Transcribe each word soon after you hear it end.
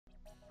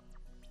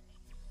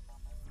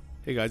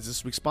Hey guys,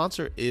 this week's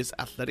sponsor is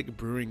Athletic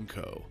Brewing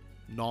Co.,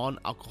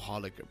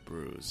 non-alcoholic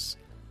brews.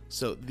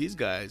 So these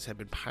guys have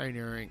been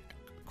pioneering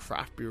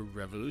craft beer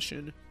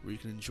revolution where you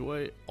can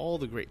enjoy all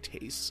the great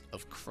tastes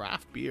of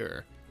craft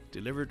beer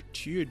delivered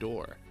to your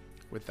door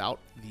without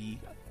the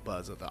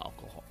buzz of the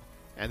alcohol.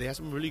 And they have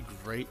some really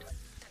great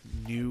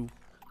new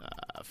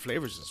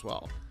flavors as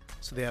well.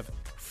 So they have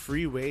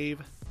Free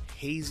Wave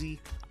Hazy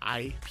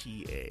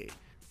IPA.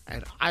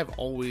 And I've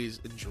always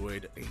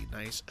enjoyed a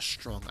nice,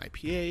 strong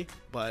IPA,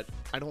 but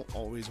I don't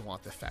always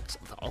want the effects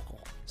of the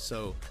alcohol.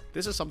 So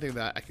this is something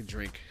that I can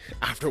drink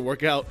after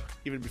workout,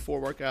 even before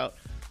workout,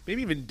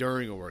 maybe even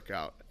during a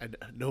workout, and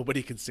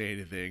nobody can say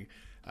anything,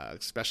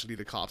 especially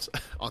the cops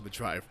on the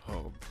drive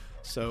home.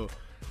 So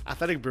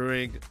Athletic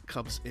Brewing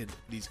comes in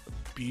these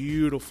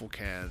beautiful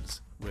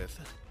cans with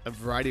a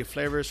variety of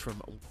flavors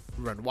from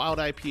Run Wild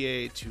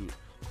IPA to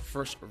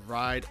First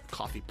Ride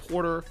Coffee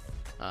Porter,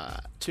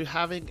 to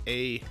having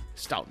a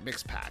stout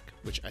mix pack,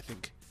 which I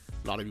think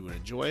a lot of you would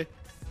enjoy.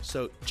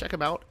 So check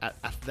them out at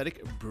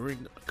Athletic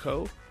Brewing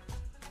Co.,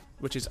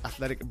 which is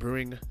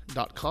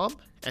athleticbrewing.com,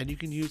 and you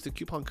can use the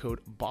coupon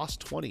code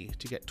BOSS20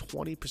 to get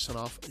 20%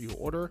 off your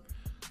order.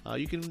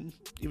 You can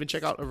even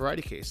check out a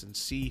variety case and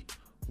see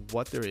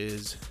what there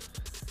is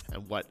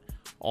and what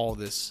all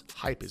this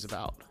hype is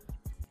about.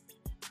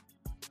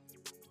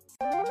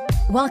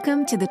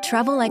 Welcome to the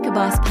Travel Like a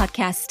Boss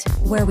podcast,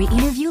 where we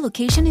interview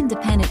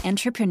location-independent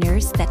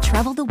entrepreneurs that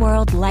travel the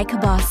world like a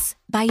boss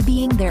by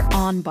being their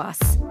own boss.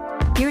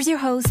 Here's your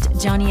host,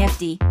 Johnny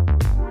FD.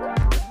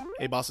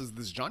 Hey bosses,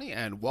 this is Johnny,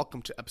 and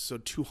welcome to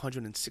episode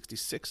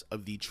 266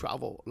 of the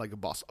Travel Like a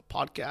Boss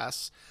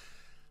podcast.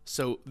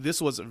 So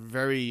this was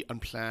very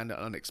unplanned and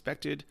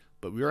unexpected,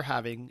 but we are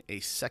having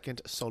a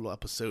second solo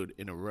episode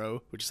in a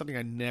row, which is something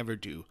I never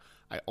do.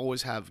 I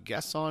always have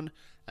guests on,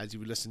 as you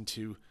would listen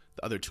to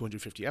the other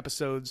 250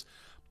 episodes,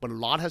 but a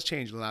lot has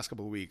changed in the last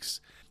couple of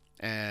weeks,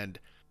 and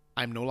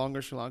I'm no longer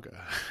in Sri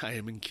Lanka. I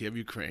am in Kiev,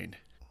 Ukraine.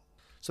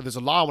 So there's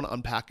a lot I want to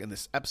unpack in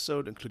this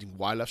episode, including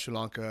why I left Sri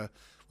Lanka,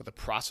 what the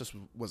process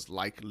was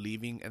like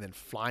leaving and then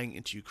flying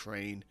into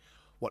Ukraine,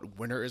 what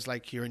winter is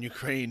like here in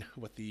Ukraine,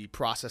 what the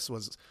process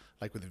was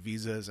like with the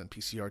visas and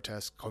PCR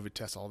tests, COVID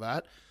tests, all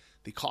that,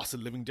 the cost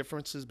of living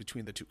differences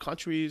between the two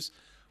countries,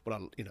 what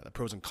are, the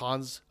pros and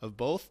cons of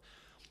both,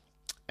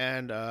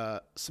 and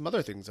some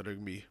other things that are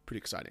going to be pretty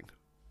exciting.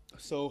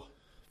 So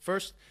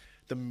first,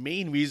 the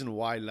main reason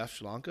why I left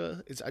Sri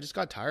Lanka is I just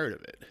got tired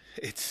of it.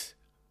 It's,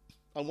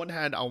 on one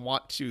hand, I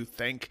want to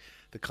thank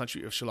the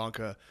country of Sri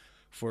Lanka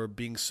for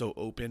being so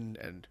open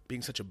and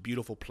being such a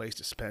beautiful place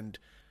to spend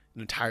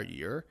an entire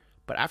year.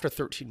 But after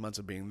 13 months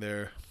of being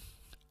there,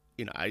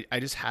 I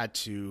just had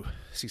to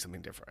see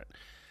something different.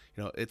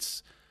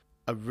 It's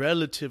a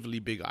relatively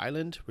big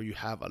island where you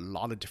have a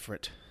lot of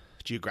different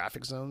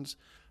geographic zones.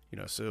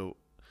 So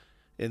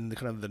in the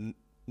kind of the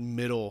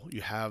middle,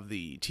 you have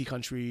the tea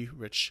country,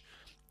 which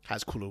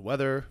has cooler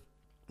weather.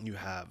 You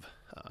have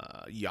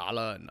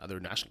Yala and other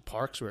national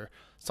parks where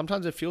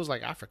sometimes it feels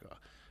like Africa,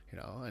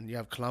 and you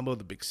have Colombo,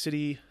 the big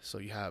city. So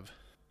you have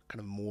kind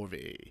of more of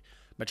a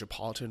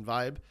metropolitan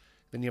vibe.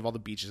 Then you have all the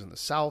beaches in the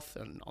south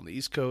and on the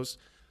East Coast.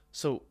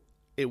 So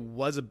it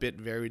was a bit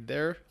varied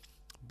there,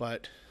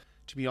 but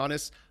to be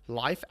honest,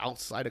 life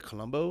outside of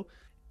Colombo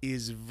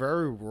is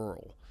very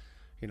rural.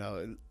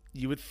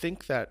 You would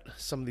think that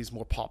some of these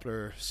more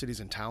popular cities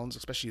and towns,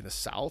 especially in the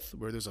south,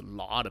 where there's a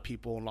lot of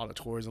people, a lot of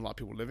tourism, a lot of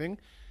people living,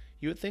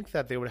 you would think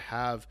that they would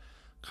have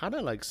kind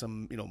of like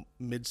some,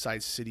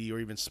 mid-sized city or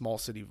even small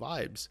city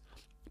vibes.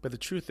 But the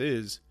truth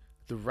is,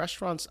 the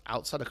restaurants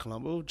outside of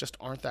Colombo just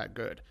aren't that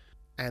good.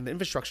 And the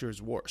infrastructure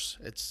is worse.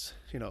 It's,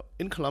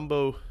 in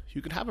Colombo,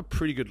 you can have a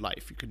pretty good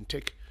life. You can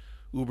take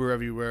Uber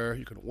everywhere.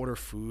 You can order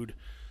food.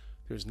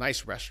 There's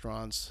nice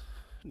restaurants,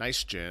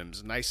 nice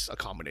gyms, nice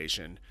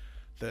accommodation.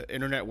 The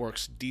internet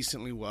works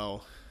decently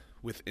well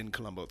within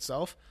Colombo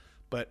itself,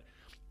 but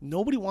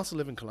nobody wants to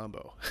live in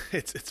Colombo.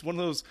 It's one of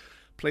those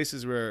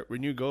places where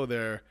when you go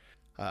there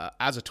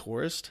as a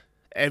tourist,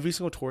 every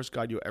single tourist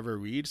guide you'll ever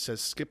read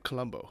says skip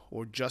Colombo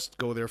or just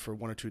go there for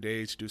 1 or 2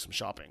 days to do some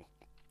shopping.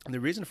 And the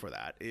reason for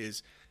that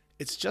is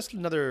it's just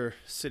another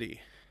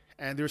city,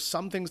 and there's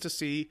some things to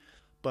see,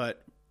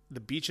 but the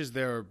beaches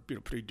there are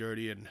pretty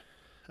dirty, and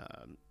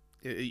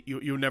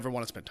you never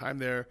want to spend time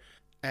there.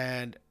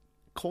 And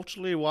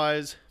culturally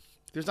wise,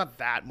 there's not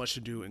that much to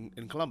do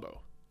in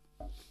Colombo.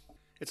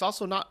 It's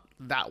also not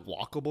that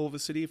walkable of a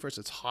city. First,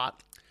 it's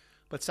hot.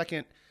 But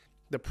second,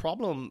 the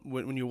problem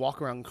when you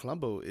walk around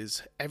Colombo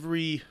is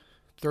every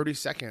 30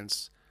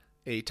 seconds,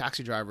 a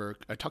taxi driver,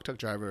 a tuk-tuk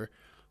driver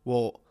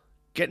will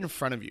get in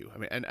front of you. I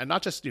mean, and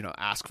not just,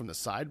 ask from the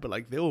side, but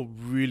like they'll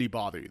really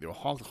bother you. They'll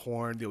honk the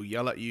horn. They'll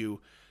yell at you.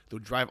 They'll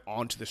drive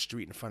onto the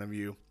street in front of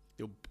you.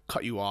 They'll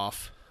cut you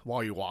off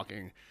while you're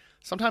walking.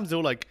 Sometimes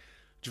they'll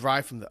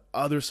drive from the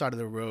other side of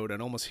the road and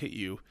almost hit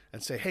you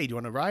and say, hey, do you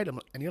want to ride?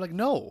 And you're like,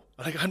 no,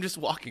 I'm just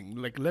walking.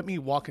 Let me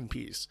walk in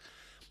peace.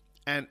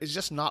 And it's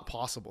just not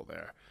possible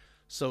there.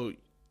 So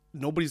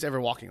nobody's ever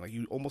walking.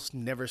 You almost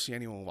never see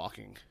anyone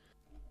walking.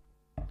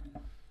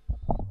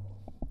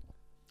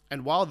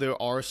 And while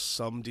there are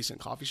some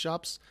decent coffee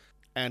shops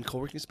and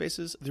co-working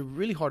spaces, they're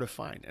really hard to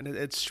find. And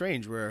it's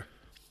strange where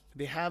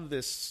they have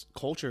this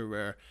culture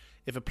where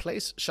if a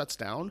place shuts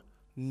down,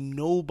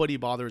 nobody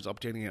bothers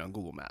updating it on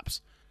Google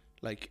Maps.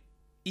 Like,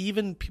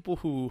 even people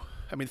who,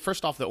 I mean,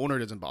 first off, the owner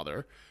doesn't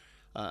bother.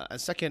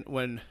 And second,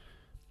 when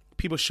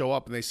people show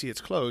up and they see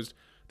it's closed,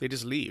 they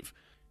just leave.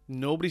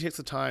 Nobody takes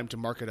the time to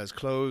mark it as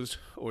closed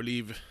or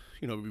leave,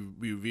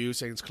 review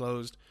saying it's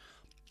closed.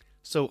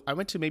 So I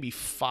went to maybe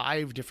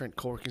 5 different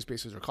co-working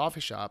spaces or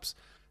coffee shops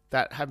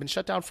that have been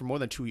shut down for more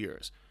than 2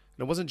 years.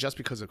 And it wasn't just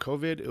because of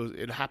COVID.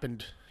 It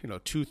happened,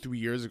 2-3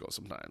 years ago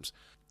sometimes.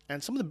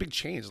 And some of the big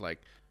chains,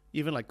 like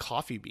even like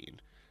Coffee Bean,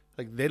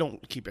 like they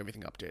don't keep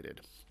everything updated.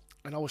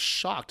 And I was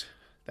shocked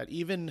that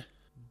even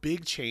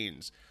big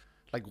chains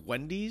like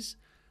Wendy's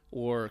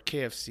or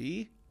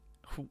KFC,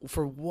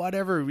 for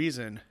whatever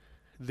reason,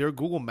 their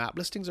Google Map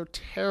listings are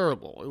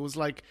terrible.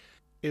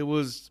 It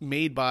was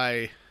made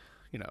by,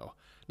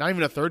 not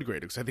even a third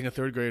grader, because I think a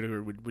third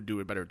grader would do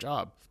a better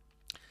job.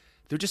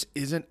 There just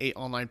isn't a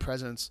online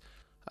presence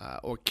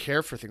or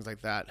care for things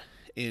like that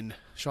in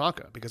Sri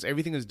Lanka, because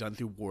everything is done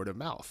through word of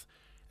mouth.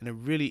 And it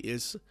really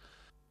is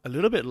a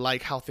little bit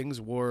like how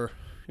things were,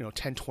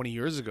 10, 20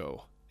 years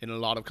ago in a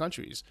lot of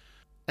countries.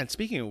 And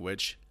speaking of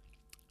which,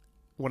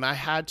 when I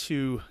had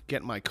to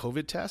get my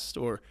COVID test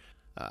or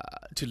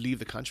to leave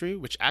the country,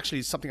 which actually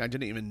is something I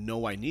didn't even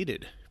know I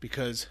needed,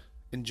 because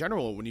in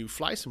general, when you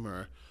fly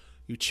somewhere,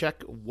 you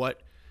check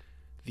what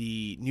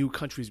the new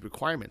country's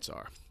requirements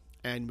are.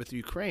 And with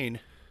Ukraine,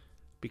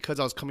 because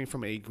I was coming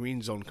from a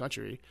green zone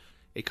country,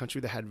 a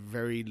country that had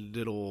very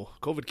little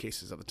COVID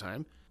cases at the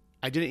time,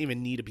 I didn't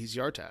even need a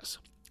PCR test.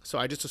 So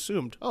I just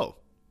assumed, oh,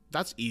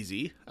 that's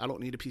easy. I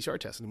don't need a PCR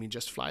test.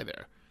 Just fly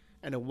there.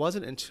 And it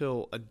wasn't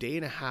until a day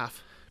and a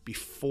half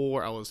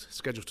before I was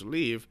scheduled to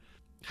leave,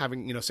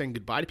 saying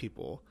goodbye to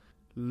people.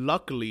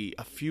 Luckily,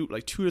 a few,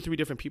 2 or 3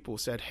 different people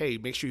said, hey,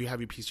 make sure you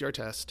have your PCR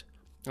test.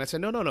 And I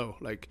said, no.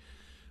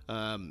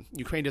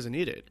 Ukraine doesn't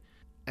need it.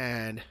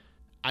 And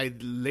I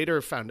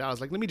later found out, I was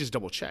like, let me just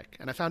double check.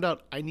 And I found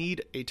out I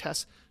need a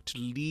test to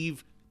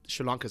leave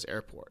Sri Lanka's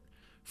airport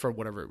for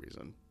whatever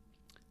reason.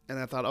 And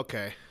I thought,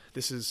 okay,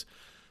 this is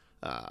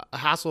a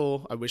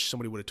hassle. I wish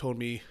somebody would have told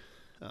me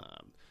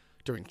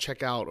during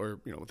checkout or,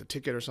 with a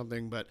ticket or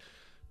something, but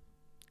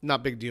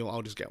not big deal.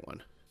 I'll just get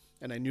one.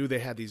 And I knew they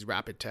had these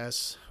rapid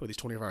tests or these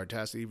 24-hour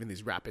tests, even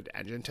these rapid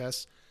antigen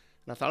tests.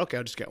 And I thought, okay,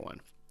 I'll just get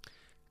one.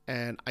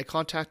 And I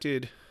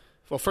contacted,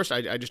 first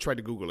I just tried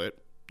to Google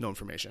it, no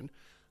information.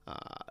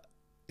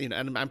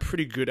 And I'm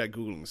pretty good at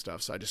Googling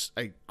stuff. So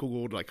I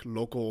Googled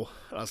local,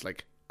 I was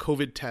like,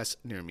 COVID test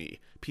near me,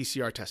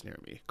 PCR test near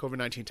me,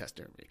 COVID-19 test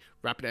near me,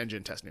 rapid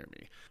antigen test near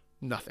me.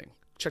 Nothing.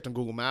 Checked on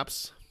Google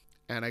Maps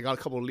and I got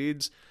a couple of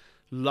leads.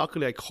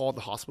 Luckily, I called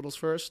the hospitals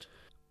first.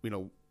 I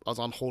was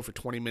on hold for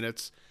 20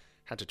 minutes,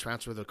 had to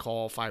transfer the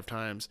call 5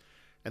 times.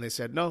 And they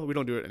said, no, we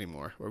don't do it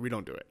anymore, or we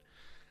don't do it.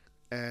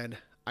 And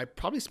I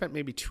probably spent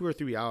maybe 2 or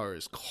 3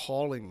 hours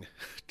calling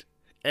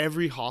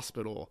every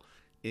hospital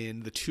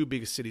in the 2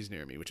 biggest cities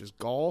near me, which is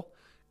Galle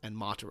and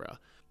Mathura.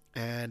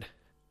 And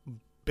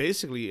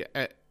basically,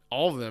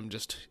 all of them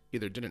just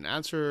either didn't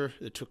answer.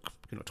 It took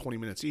 20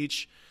 minutes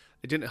each.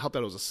 It didn't help that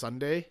it was a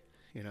Sunday,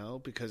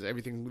 because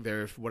everything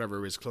there,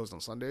 whatever, is closed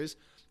on Sundays.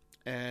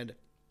 And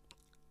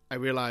I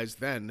realized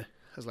then,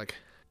 I was like,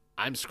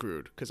 I'm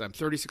screwed because I'm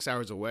 36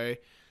 hours away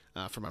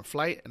from my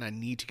flight and I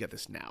need to get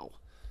this now.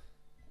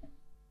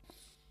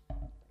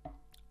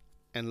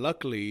 And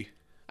luckily,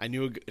 I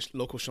knew a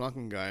local Sri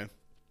Lankan guy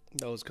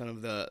that was kind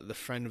of the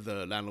friend of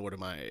the landlord of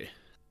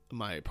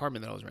my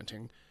apartment that I was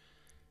renting.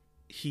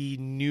 He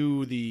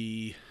knew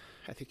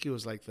I think he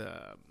was like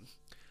the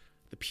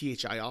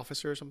PHI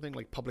officer or something,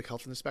 like public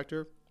health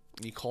inspector.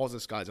 And he calls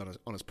this guy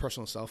on his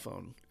personal cell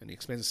phone and he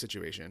explains the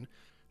situation.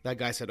 That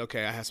guy said,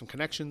 okay, I have some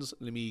connections.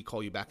 Let me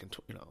call you back in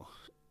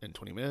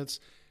 20 minutes.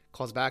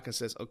 Calls back and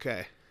says,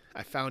 okay,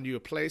 I found you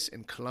a place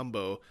in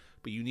Colombo,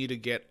 but you need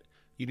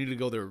to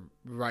go there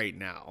right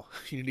now.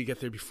 You need to get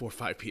there before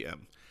 5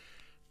 p.m.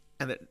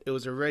 And it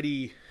was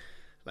already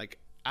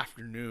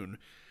afternoon. And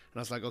I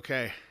was like,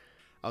 okay,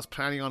 I was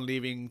planning on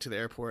leaving to the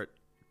airport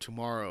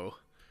tomorrow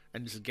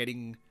and just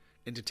getting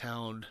into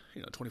town,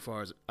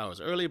 24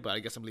 hours early, but I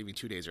guess I'm leaving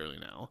 2 days early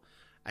now.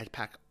 I'd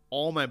pack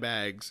all my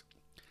bags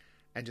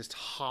and just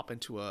hop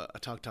into a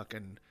tuk-tuk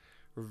and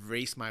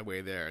race my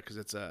way there because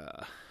it's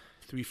a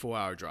 3-4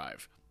 hour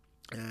drive.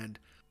 And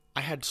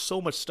I had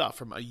so much stuff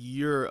from a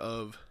year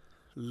of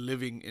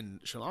living in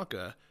Sri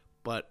Lanka,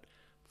 but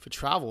for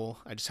travel,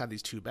 I just had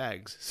these 2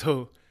 bags.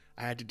 So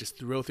I had to just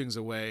throw things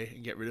away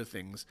and get rid of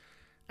things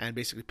and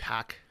basically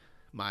pack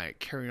my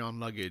carry-on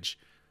luggage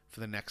for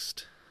the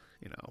next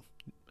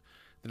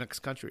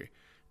country.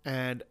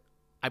 And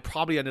I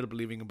probably ended up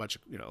leaving a bunch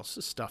of,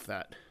 stuff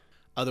that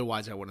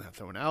otherwise I wouldn't have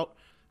thrown out.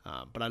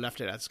 But I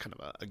left it as kind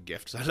of a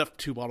gift. So I left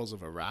 2 bottles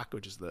of Iraq,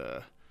 which is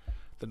the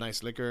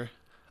nice liquor.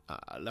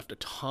 I left a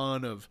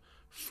ton of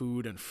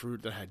food and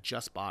fruit that I had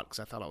just bought because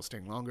I thought I was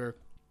staying longer.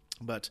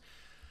 But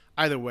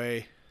either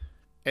way,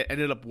 it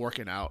ended up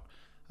working out.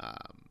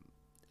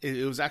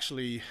 it was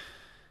actually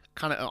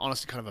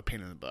honestly kind of a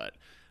pain in the butt.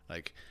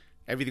 Like,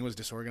 everything was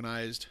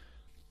disorganized,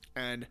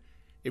 and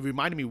it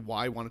reminded me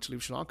why I wanted to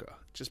leave Sri Lanka,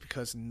 just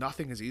because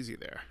nothing is easy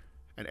there,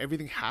 and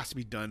everything has to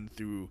be done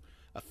through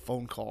a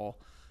phone call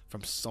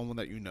from someone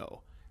that you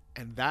know.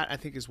 And that, I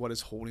think, is what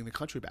is holding the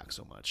country back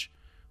so much,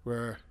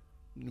 where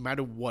no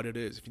matter what it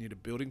is, if you need a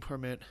building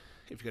permit,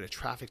 if you get a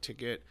traffic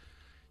ticket,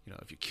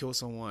 if you kill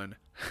someone,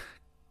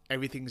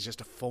 everything's just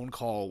a phone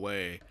call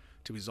away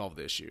to resolve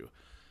the issue.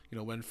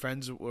 When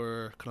friends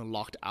were kind of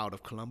locked out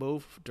of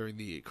Colombo during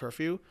the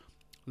curfew,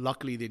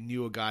 luckily they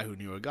knew a guy who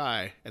knew a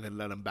guy, and then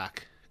let him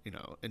back,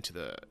 into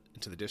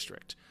the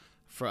district.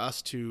 For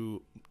us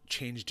to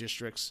change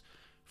districts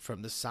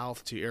from the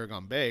south to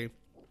Aragon Bay,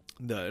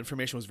 the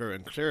information was very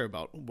unclear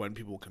about when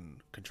people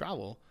can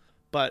travel,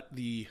 but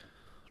the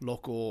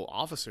local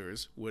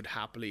officers would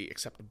happily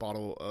accept a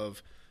bottle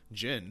of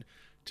gin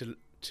to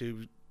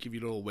give you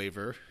a little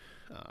waiver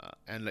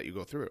and let you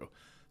go through.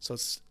 So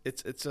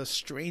it's a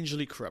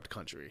strangely corrupt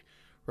country,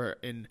 where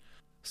in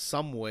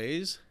some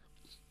ways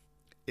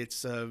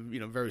it's a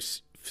very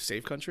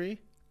safe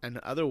country, and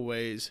in other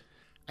ways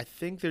I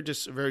think they're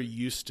just very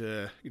used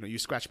to you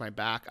scratch my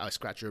back, I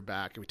scratch your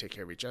back, and we take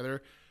care of each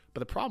other. But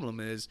the problem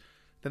is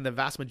then the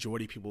vast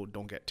majority of people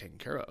don't get taken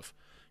care of.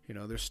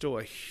 There's still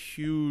a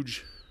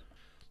huge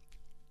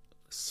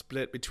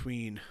split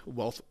between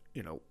wealth,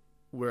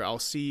 where I'll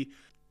see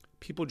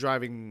people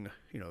driving,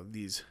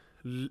 these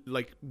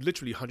like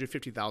literally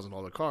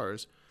 $150,000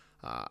 cars,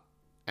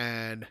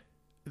 and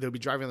they'll be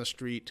driving on the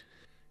street,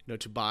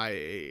 to buy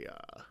a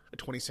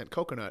 20-cent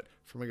coconut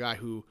from a guy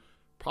who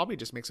probably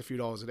just makes a few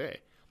dollars a day.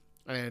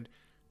 And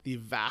the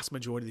vast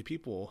majority of the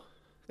people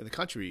in the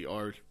country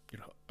are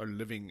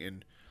living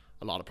in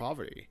a lot of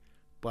poverty.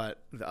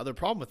 But the other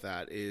problem with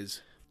that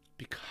is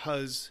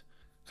because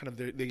kind of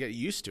they get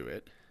used to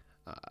it,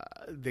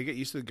 they get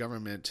used to the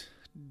government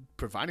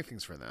providing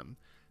things for them,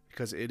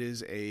 because it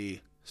is a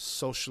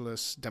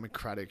socialist,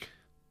 democratic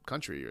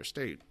country or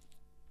state.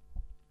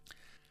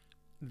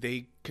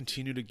 They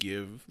continue to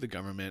give the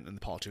government and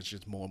the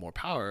politicians more and more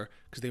power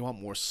because they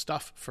want more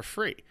stuff for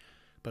free.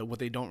 But what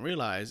they don't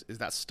realize is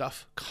that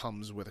stuff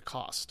comes with a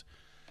cost.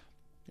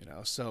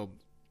 So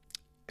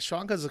Sri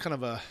Lanka is kind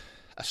of a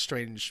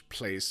strange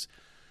place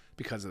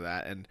because of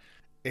that. And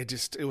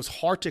it was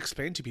hard to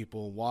explain to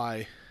people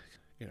why,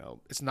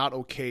 it's not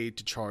okay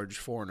to charge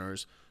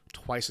foreigners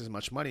twice as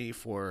much money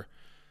for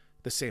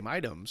the same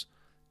items,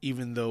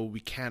 even though we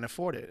can't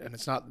afford it. And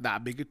it's not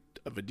that big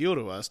of a deal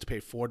to us to pay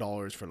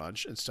 $4 for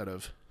lunch instead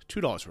of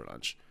 $2 for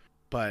lunch.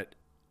 But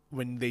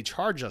when they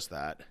charge us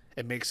that,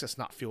 it makes us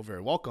not feel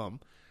very welcome,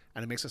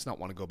 and it makes us not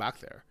want to go back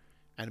there,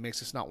 and it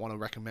makes us not want to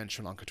recommend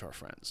Sri Lanka to our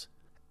friends.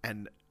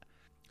 And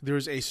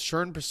there's a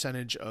certain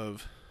percentage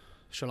of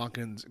Sri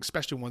Lankans,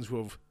 especially ones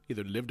who have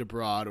either lived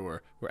abroad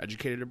or were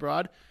educated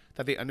abroad,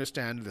 that they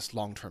understand this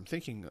long-term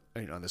thinking,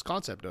 this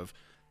concept of,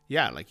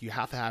 like, you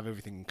have to have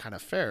everything kind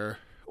of fair,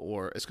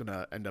 or it's going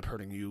to end up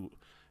hurting you,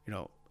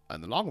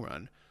 in the long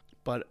run.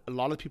 But a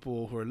lot of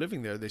people who are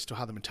living there, they still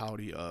have the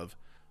mentality of,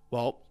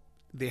 well,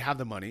 they have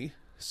the money,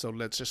 so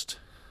let's just,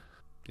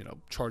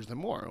 charge them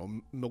more or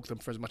milk them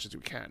for as much as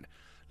we can.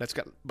 Let's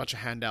get a bunch of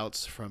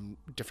handouts from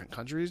different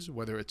countries,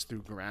 whether it's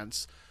through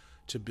grants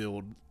to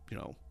build,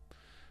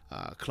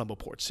 Colombo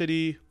Port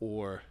City,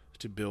 or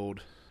to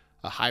build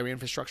a highway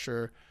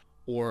infrastructure,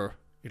 or,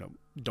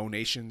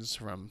 donations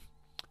from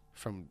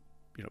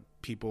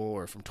people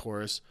or from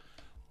tourists,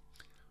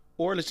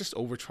 or let's just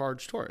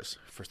overcharge tourists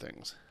for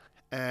things.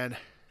 And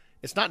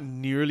it's not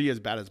nearly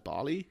as bad as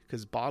Bali,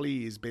 because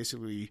Bali is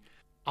basically,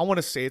 I want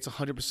to say it's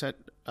 100%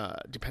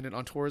 dependent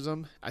on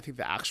tourism. I think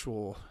the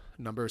actual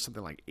number is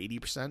something like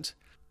 80%.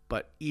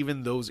 But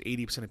even those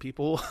 80% of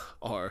people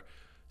are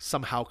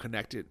somehow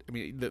connected. I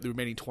mean, the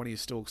remaining 20 is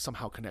still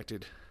somehow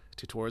connected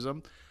to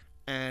tourism.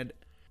 And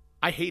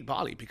I hate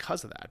Bali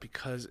because of that,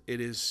 because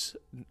it's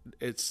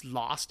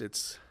lost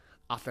its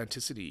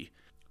authenticity,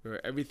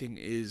 where everything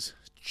is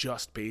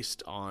just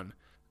based on,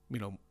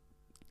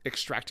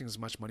 extracting as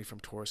much money from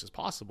tourists as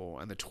possible.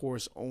 And the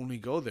tourists only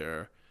go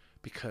there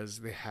because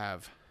they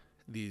have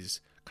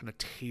these kind of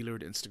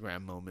tailored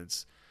Instagram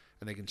moments,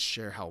 and they can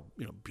share how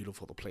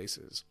beautiful the place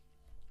is.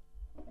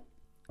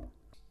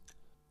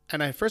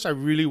 And at first I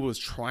really was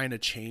trying to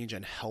change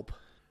and help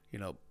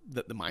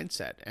the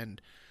mindset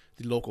and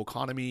the local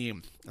economy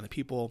and the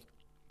people,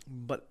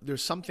 but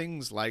there's some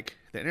things like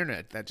the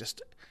internet that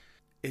just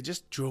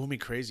drove me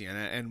crazy.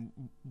 And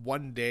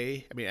one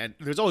day, and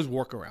there's always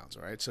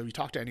workarounds, right? So if you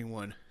talk to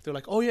anyone, they're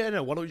like, oh yeah,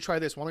 no, why don't you try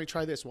this? Why don't you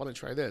try this? Why don't you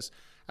try this?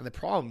 And the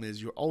problem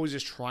is you're always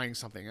just trying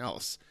something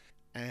else,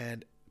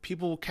 and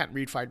people can't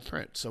read fine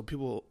print. So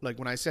people, like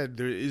when I said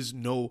there is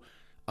no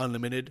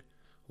unlimited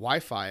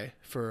Wi-Fi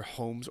for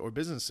homes or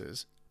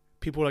businesses,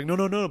 people are like,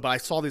 no, but I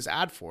saw this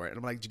ad for it. And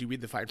I'm like, did you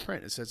read the fine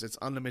print? It says it's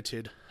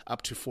unlimited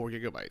up to 4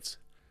 gigabytes,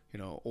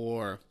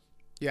 or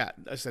yeah,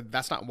 I said,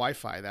 that's not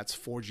Wi-Fi, that's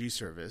 4G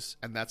service.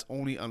 And that's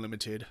only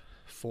unlimited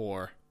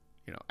for,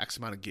 X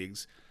amount of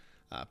gigs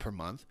per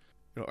month,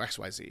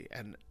 XYZ.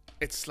 And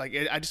it's like,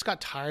 I just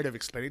got tired of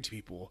explaining to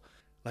people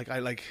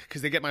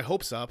because they get my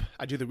hopes up.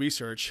 I do the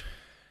research,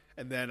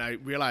 and then I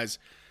realize,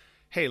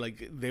 hey,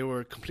 like they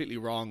were completely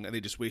wrong, and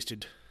they just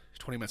wasted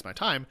 20 minutes of my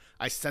time.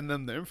 I send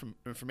them the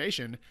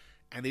information,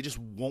 and they just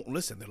won't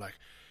listen. They're like,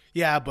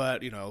 yeah,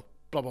 but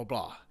blah blah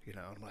blah.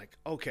 I'm like,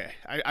 okay,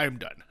 I'm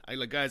done.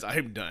 Guys,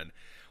 I'm done.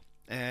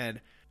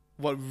 And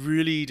what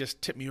really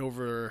just tipped me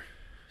over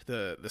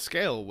the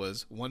scale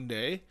was one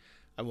day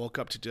I woke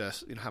up to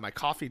just have my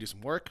coffee, do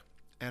some work,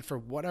 and for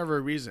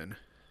whatever reason,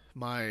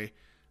 my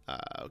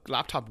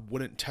laptop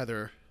wouldn't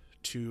tether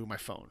to my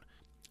phone.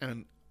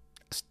 And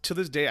to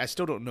this day, I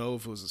still don't know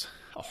if it was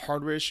a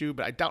hardware issue,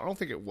 but I don't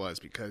think it was,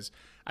 because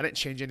I didn't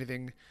change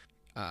anything.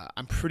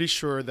 I'm pretty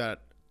sure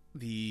that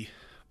the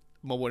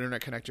mobile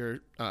internet connector,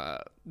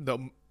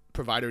 the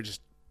provider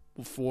just,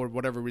 for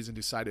whatever reason,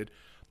 decided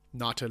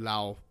not to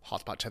allow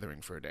hotspot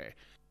tethering for a day.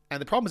 And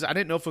the problem is I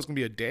didn't know if it was going to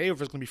be a day or if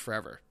it was going to be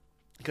forever,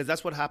 because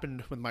that's what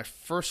happened with my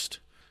first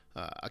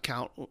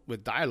account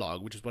with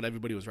Dialog, which is what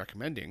everybody was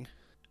recommending.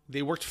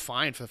 They worked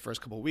fine for the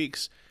first couple of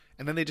weeks,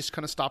 and then they just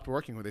kind of stopped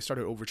working, where they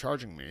started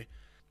overcharging me.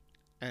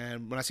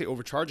 And when I say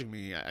overcharging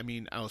me, I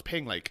mean I was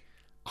paying like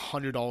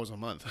 $100 a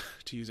month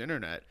to use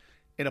internet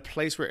in a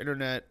place where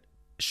internet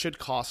should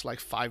cost like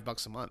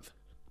 $5 a month.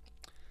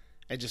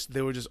 And just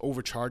they were just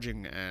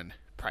overcharging, and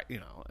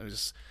it was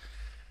just,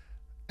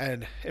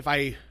 and if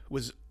I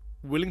was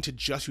willing to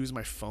just use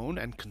my phone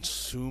and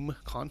consume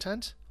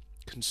content,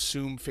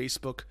 consume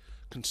Facebook,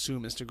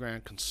 consume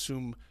Instagram,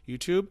 consume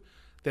YouTube,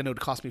 then it would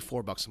cost me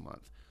 $4 a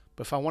month.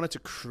 But if I wanted to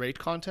create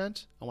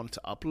content, I wanted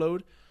to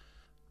upload,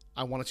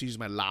 I wanted to use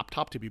my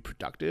laptop to be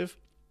productive,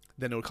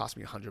 then it would cost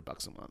me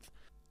 $100 a month.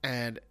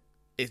 And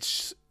I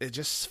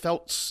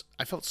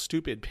felt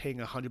stupid paying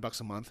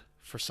 $100 a month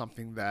for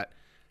something that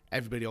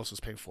everybody else was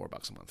paying $4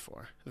 a month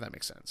for, if that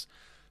makes sense.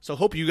 So I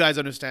hope you guys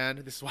understand.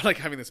 This is why I like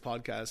having this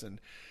podcast and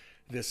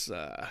this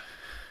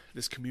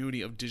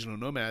community of digital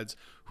nomads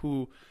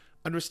who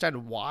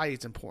understand why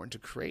it's important to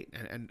create.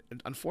 And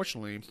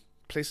unfortunately,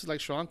 places like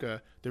Sri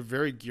Lanka, they're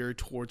very geared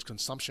towards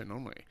consumption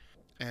only,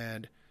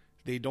 and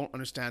they don't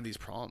understand these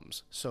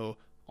problems. So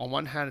on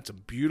one hand, it's a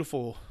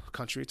beautiful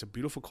country, it's a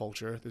beautiful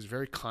culture, there's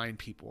very kind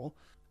people,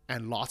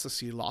 and lots to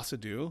see, lots to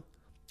do.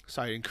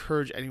 So I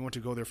encourage anyone to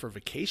go there for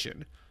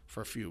vacation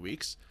for a few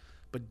weeks,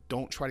 but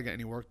don't try to get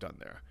any work done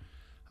there.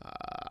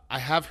 I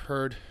have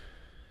heard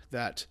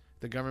that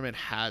the government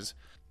has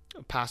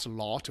passed a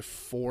law to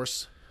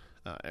force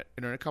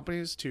internet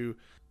companies to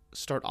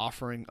start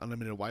offering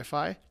unlimited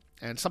Wi-Fi.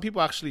 And some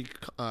people actually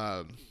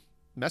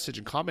message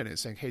and commented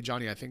saying, hey,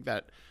 Johnny, I think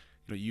that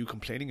you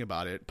complaining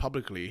about it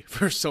publicly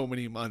for so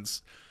many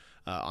months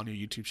on your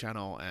YouTube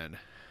channel and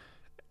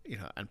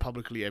and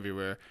publicly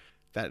everywhere,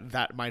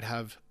 that might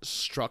have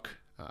struck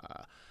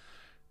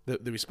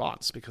the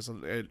response, because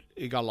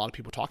it got a lot of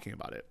people talking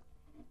about it.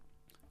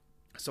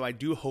 So I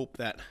do hope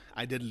that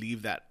I did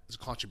leave that as a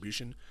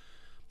contribution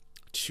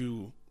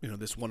to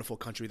this wonderful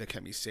country that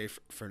kept me safe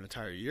for an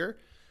entire year.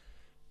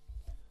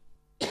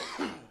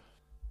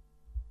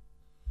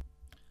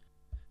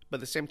 But at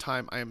the same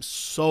time, I am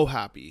so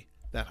happy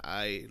that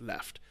I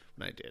left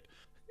when I did.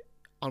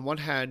 On one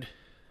hand,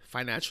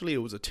 financially, it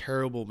was a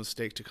terrible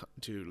mistake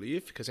to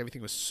leave, because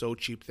everything was so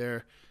cheap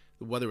there.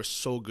 The weather was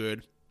so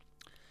good.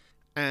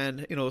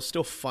 And, it was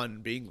still fun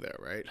being there,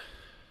 right?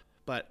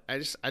 But I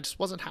just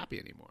wasn't happy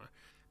anymore.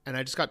 And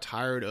I just got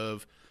tired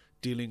of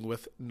dealing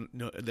with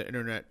the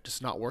internet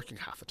just not working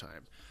half the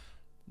time.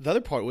 The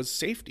other part was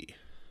safety,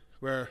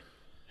 where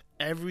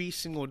every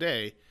single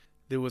day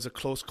there was a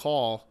close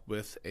call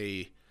with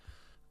a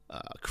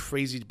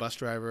crazy bus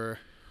driver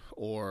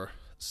or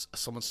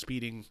someone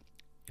speeding,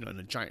 in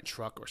a giant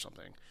truck or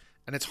something.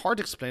 And it's hard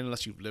to explain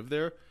unless you've lived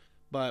there,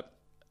 but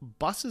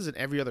buses in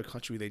every other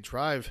country, they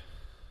drive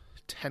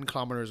 10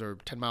 kilometers or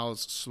 10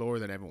 miles slower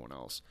than everyone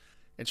else.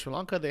 In Sri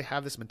Lanka, they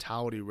have this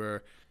mentality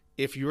where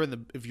if you're in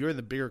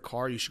the bigger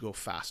car, you should go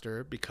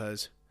faster,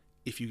 because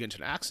if you get into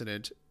an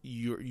accident,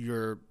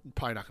 you're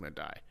probably not going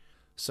to die.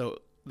 So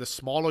the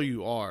smaller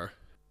you are,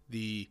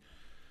 the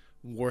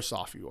worse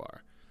off you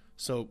are.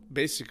 So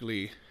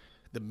basically,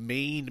 the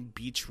main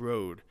beach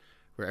road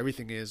where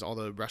everything is, all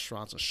the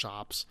restaurants and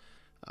shops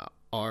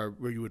are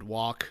where you would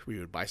walk, where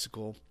you would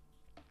bicycle,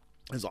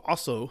 is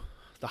also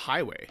the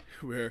highway,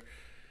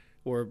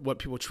 or what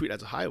people treat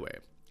as a highway.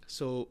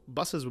 So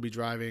buses will be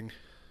driving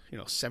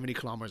 70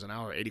 kilometers an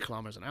hour, 80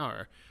 kilometers an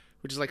hour,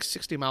 which is like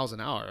 60 miles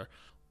an hour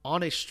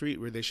on a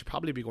street where they should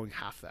probably be going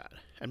half that.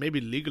 And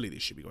maybe legally they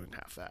should be going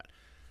half that.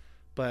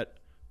 But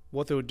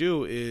what they'll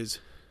do is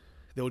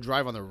they'll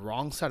drive on the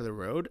wrong side of the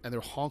road, and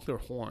they'll honk their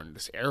horn,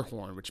 this air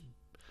horn, which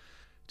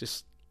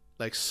just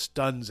like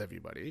stuns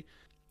everybody.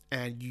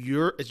 And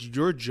it's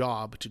your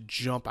job to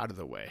jump out of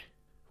the way.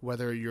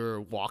 Whether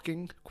you're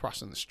walking,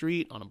 crossing the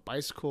street, on a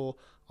bicycle,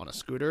 on a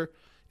scooter,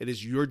 it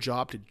is your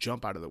job to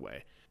jump out of the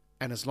way.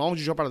 And as long as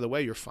you jump out of the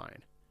way, you're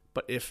fine.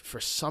 But if for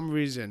some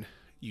reason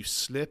you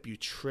slip, you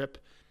trip,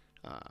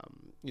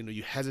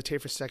 you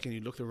hesitate for a second,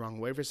 you look the wrong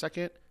way for a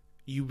second,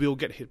 you will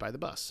get hit by the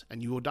bus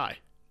and you will die.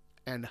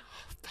 And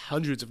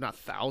hundreds, if not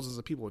thousands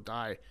of people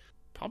die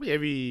probably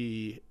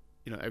every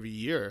every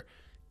year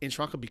in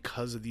Sri Lanka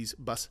because of these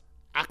bus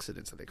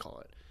accidents that they call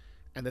it.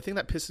 And the thing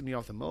that pisses me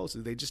off the most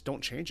is they just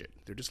don't change it.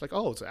 They're just like,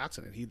 oh, it's an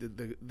accident.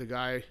 The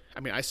guy. I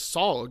mean, I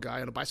saw a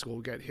guy on a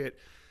bicycle get hit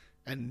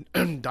and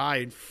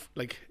died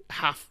like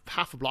half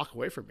a block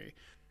away from me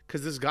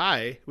because this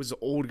guy was an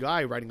old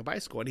guy riding a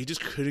bicycle and he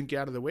just couldn't get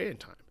out of the way in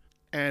time.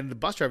 And the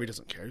bus driver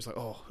doesn't care. He's like,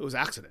 oh, it was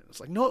an accident. It's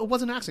like, no, it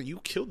wasn't an accident. You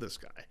killed this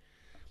guy.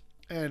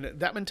 And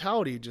that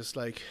mentality just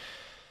like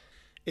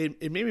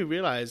it made me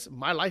realize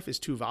my life is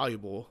too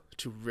valuable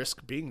to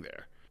risk being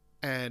there.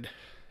 And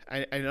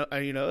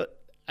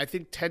I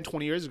think 10,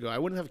 20 years ago, I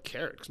wouldn't have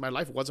cared because my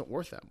life wasn't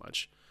worth that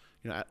much.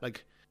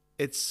 Like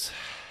it's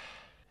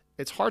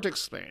hard to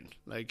explain.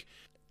 Like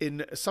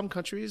in some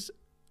countries,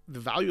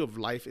 the value of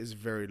life is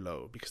very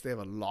low because they have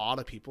a lot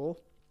of people.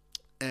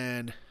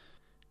 And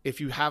if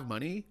you have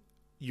money,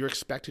 you're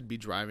expected to be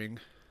driving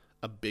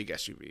a big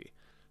SUV.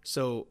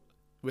 So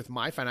with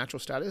my financial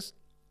status,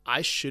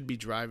 I should be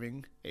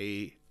driving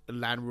a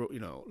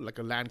like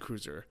a Land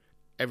Cruiser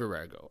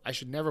everywhere I go. I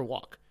should never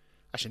walk.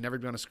 I should never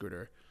be on a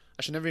scooter.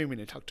 I should never even be in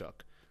a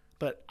tuk-tuk.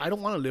 But I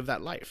don't want to live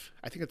that life.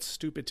 I think it's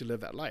stupid to live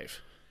that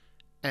life.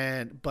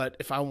 But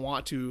if I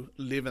want to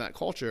live in that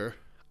culture,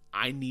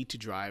 I need to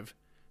drive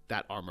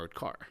that armored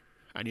car.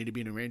 I need to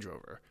be in a Range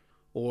Rover.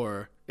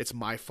 Or it's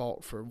my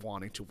fault for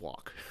wanting to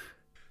walk.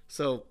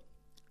 So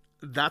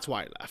that's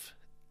why I left.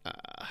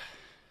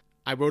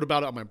 I wrote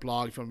about it on my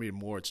blog. If you want to read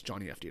more, it's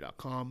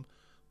johnnyfd.com.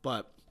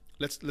 But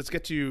let's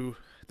get to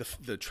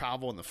the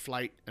travel and the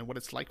flight and what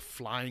it's like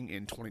flying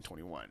in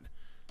 2021.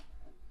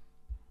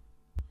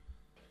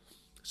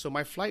 So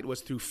my flight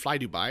was through Fly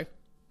Dubai.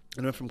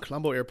 I went from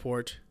Colombo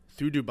Airport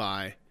through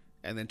Dubai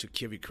and then to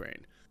Kiev,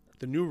 Ukraine.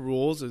 The new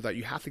rules is that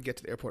you have to get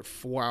to the airport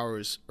 4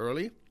 hours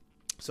early.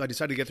 So I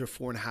decided to get there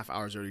 4.5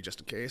 hours early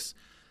just in case.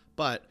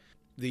 But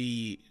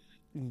the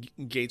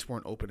gates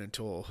weren't open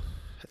until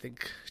I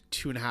think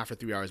 2.5 or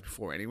 3 hours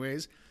before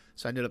anyways.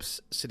 So I ended up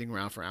sitting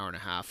around for an hour and a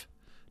half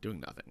doing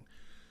nothing.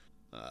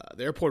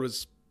 The airport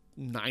was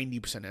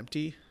 90%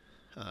 empty.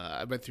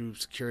 I went through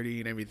security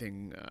and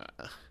everything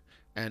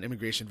and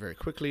immigration very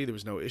quickly. There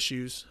was no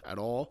issues at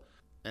all.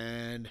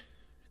 And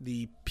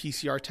the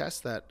PCR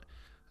test that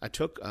I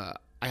took,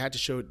 I had to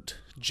show it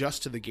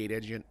just to the gate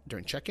agent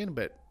during check-in,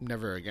 but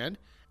never again.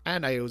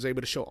 And I was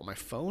able to show it on my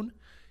phone,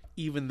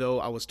 even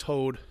though I was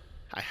told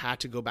I had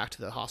to go back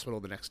to the hospital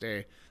the next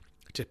day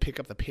to pick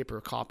up the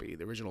paper copy,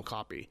 the original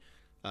copy.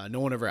 No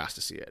one ever asked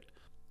to see it.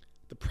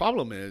 The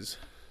problem is,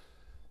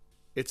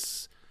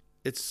 it's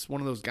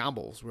one of those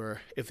gambles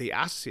where if they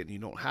ask to see it and you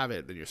don't have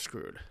it, then you're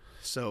screwed.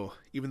 So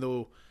even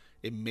though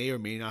it may or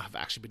may not have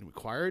actually been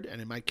required,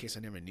 and in my case I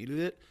never needed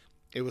it,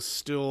 it was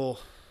still,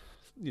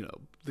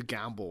 the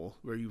gamble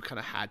where you kind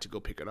of had to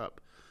go pick it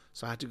up.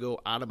 So I had to go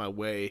out of my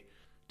way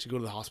to go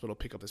to the hospital,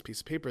 pick up this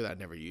piece of paper that I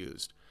never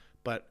used.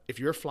 But if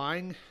you're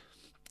flying,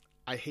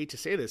 I hate to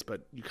say this,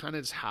 but you kind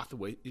of just have to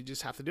wait. You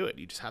just have to do it.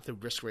 You just have to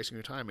risk wasting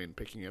your time and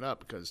picking it up,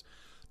 because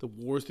the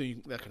worst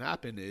thing that can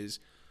happen is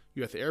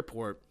you're at the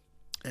airport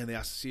and they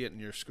ask to see it and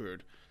you're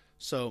screwed.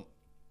 So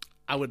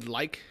I would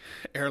like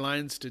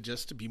airlines to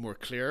just be more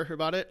clear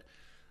about it.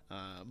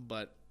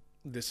 But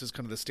this is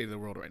kind of the state of the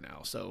world right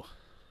now. So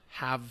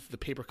have the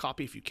paper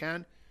copy if you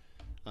can.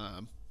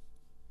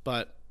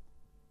 But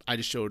I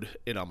just showed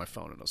it on my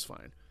phone and it was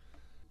fine.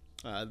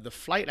 The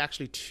flight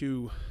actually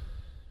to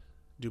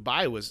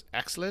Dubai was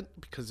excellent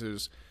because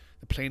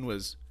the plane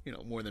was,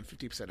 more than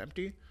 50%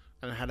 empty,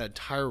 and I had an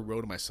entire row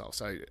to myself.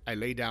 So I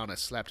lay down, I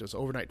slept. It was an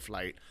overnight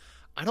flight.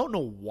 I don't know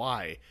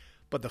why,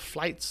 but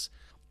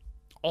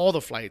all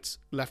the flights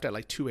left at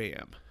like 2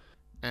 a.m.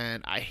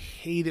 And I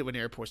hate it when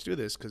airports do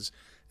this because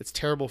it's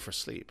terrible for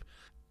sleep.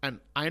 And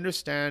I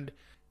understand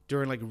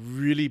during like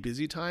really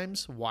busy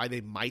times why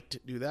they might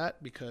do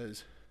that,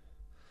 because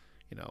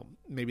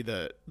maybe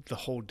the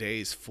whole day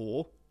is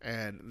full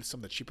and some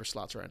of the cheaper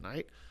slots are at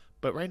night.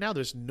 But right now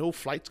there's no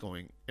flights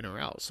going in or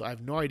out. So I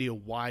have no idea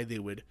why they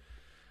would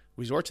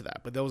resort to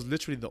that. But that was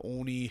literally the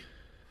only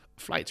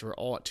flights were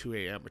all at 2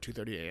 a.m. or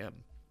 2:30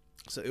 a.m.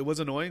 So it was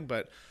annoying,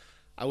 but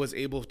I was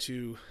able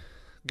to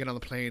get on the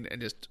plane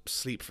and just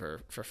sleep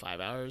for 5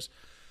 hours.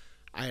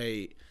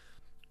 I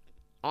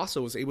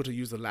also was able to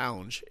use the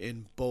lounge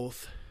in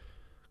both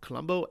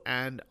Colombo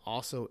and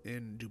also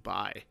in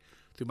Dubai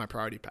through my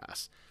Priority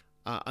Pass.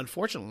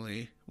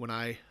 Unfortunately, when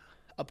I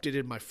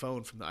updated my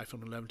phone from the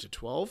iPhone 11 to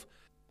 12,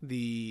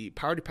 the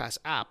Priority Pass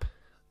app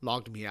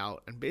logged me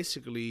out and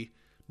basically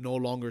no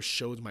longer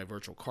shows my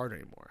virtual card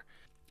anymore.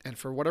 And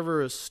for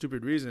whatever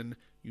stupid reason,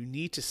 you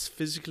need to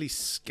physically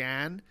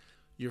scan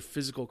your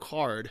physical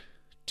card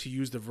to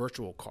use the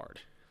virtual card.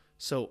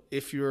 So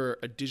if you're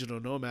a digital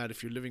nomad,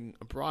 if you're living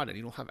abroad and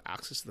you don't have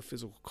access to the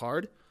physical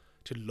card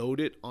to load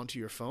it onto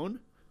your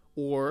phone,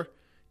 or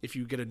if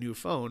you get a new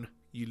phone,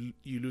 you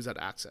lose that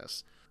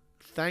access.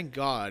 Thank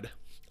God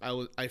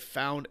I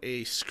found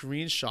a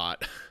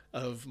screenshot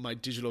of my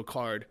digital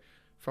card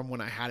from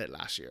when I had it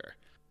last year,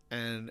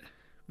 and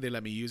they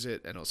let me use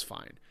it and it was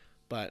fine.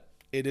 But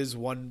it is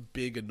one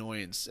big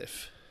annoyance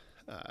if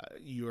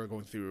you are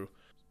going through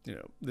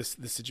this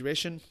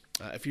situation.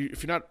 If you're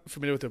not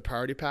familiar with the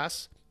Priority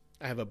Pass,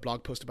 I have a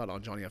blog post about it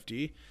on Johnny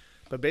FD.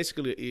 But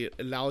basically, it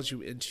allows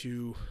you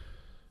into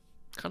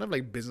kind of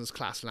like business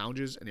class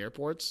lounges in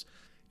airports.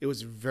 It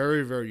was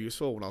very, very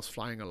useful when I was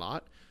flying a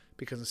lot,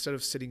 because instead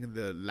of sitting in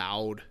the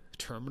loud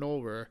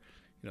terminal where,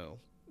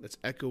 it's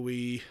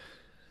echoey,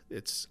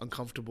 it's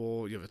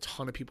uncomfortable, you have a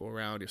ton of people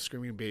around, you have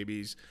screaming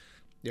babies,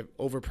 you have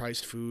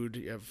overpriced food,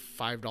 you have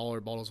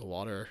 $5 bottles of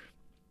water.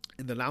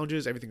 In the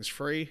lounges, everything's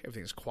free,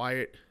 everything's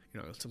quiet.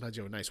 Sometimes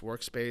you have a nice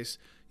workspace,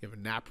 you have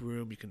a nap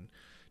room, you can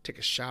take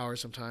a shower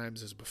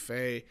sometimes, there's a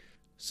buffet.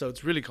 So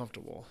it's really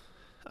comfortable.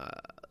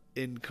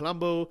 In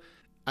Colombo,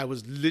 I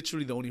was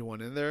literally the only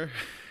one in there,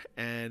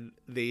 and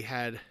they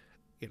had,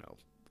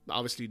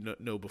 obviously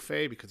no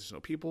buffet because there's no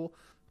people,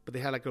 but they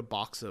had like a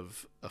box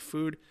of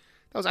food.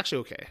 That was actually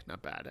okay,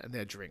 not bad, and they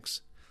had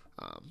drinks.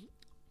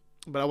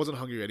 But I wasn't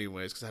hungry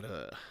anyways because I had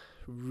a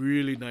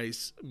really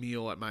nice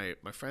meal at my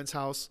friend's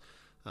house,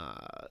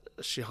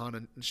 Shihan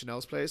and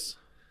Chanel's place,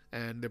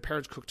 and their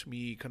parents cooked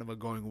me kind of a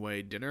going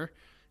away dinner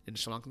in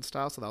Sri Lankan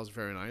style, so that was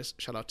very nice.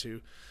 Shout out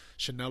to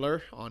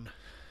Chaneller on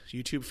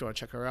YouTube if you want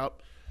to check her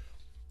out.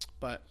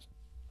 But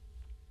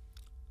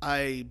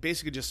I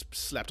basically just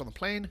slept on the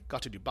plane,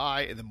 got to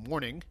Dubai in the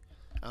morning,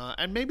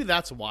 and maybe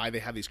that's why they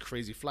have these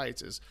crazy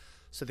flights, is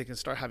so they can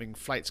start having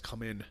flights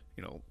come in,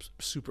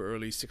 super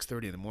early,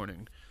 6:30 in the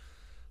morning.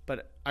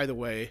 But either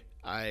way,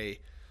 I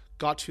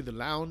got to the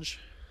lounge,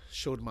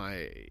 showed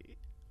my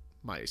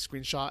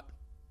screenshot,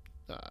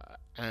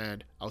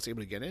 and I was able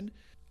to get in.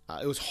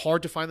 It was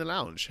hard to find the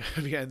lounge.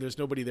 Again, there's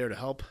nobody there to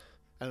help,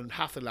 and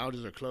half the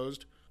lounges are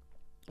closed.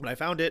 But I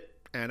found it,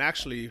 and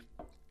actually,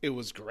 it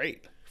was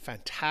great.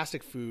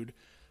 Fantastic food.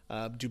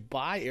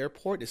 Dubai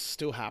airport is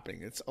still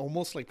happening. It's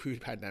almost like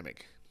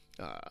pre-pandemic.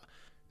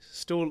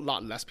 Still a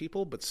lot less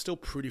people, but still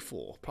pretty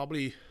full.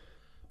 Probably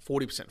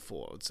 40%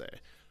 full, I would say.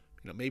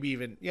 Maybe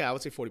even, I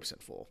would say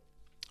 40% full.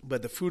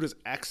 But the food is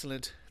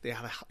excellent. They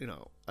had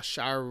a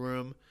shower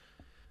room,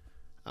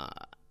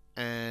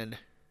 and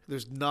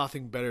there's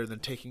nothing better than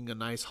taking a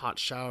nice hot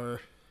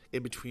shower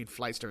in between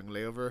flights during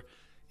layover.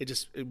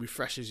 It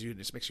refreshes you and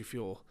just makes you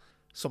feel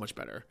so much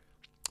better.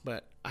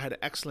 But I had an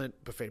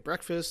excellent buffet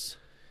breakfast,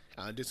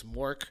 did some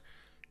work,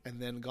 and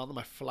then got on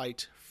my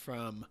flight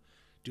from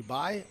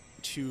Dubai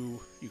to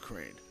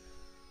Ukraine.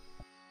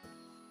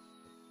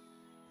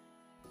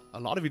 A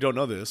lot of you don't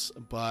know this,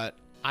 but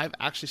I've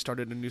actually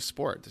started a new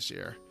sport this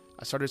year.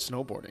 I started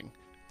snowboarding.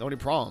 The only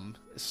problem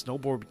is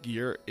snowboard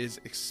gear is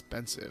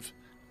expensive,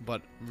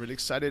 but I'm really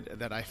excited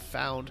that I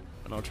found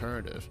an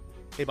alternative.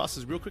 Hey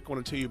bosses, real quick, I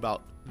want to tell you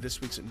about this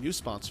week's new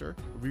sponsor,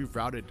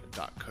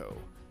 Rerouted.co.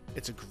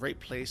 It's a great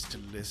place to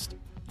list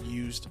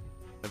used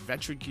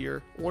adventure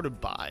gear or to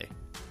buy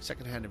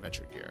secondhand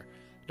adventure gear.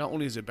 Not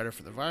only is it better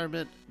for the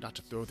environment, not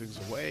to throw things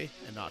away,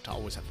 and not to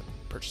always have to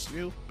purchase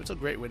new, but it's a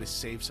great way to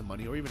save some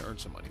money or even earn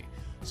some money.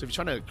 So if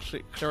you're trying to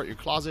clear out your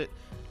closet,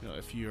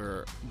 if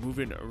you're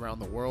moving around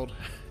the world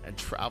and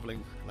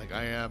traveling like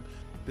I am,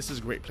 this is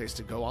a great place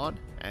to go on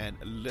and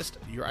list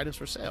your items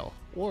for sale.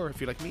 Or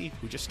if you're like me,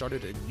 who just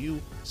started a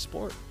new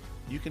sport,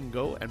 you can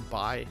go and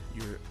buy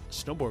your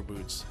snowboard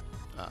boots,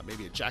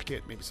 maybe a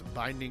jacket, maybe some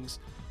bindings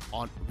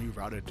on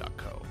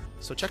Rerouted.co.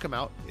 So check them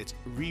out. It's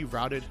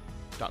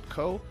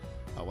Rerouted.co.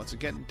 Once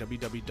again,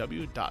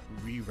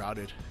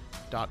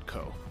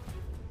 www.rerouted.co.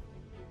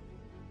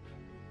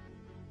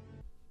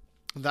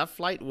 That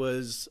flight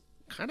was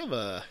kind of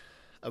a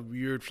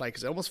weird flight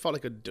because it almost felt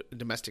like a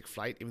domestic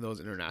flight, even though it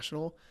was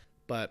international.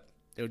 But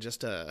it was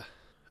just a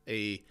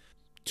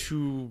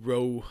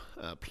 2-row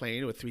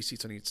plane with 3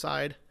 seats on each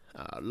side.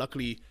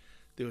 Luckily,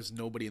 there was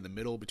nobody in the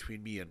middle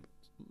between me and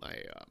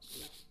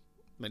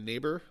my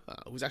neighbor,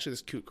 who was actually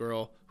this cute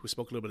girl who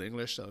spoke a little bit of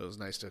English, so it was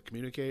nice to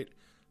communicate.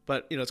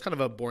 But, it's kind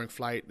of a boring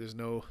flight. There's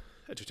no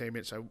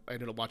entertainment, so I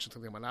ended up watching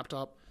something on my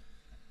laptop.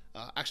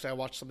 Actually, I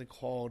watched something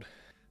called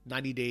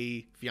 90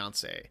 Day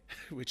Fiancé,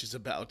 which is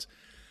about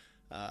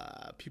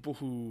people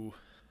who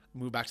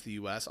move back to the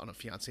U.S. on a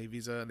fiancé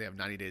visa, and they have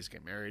 90 days to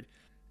get married.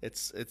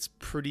 It's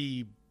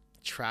pretty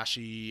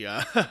trashy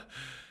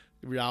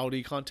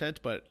reality content,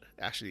 but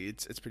actually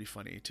it's pretty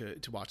funny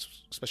to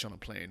watch, especially on a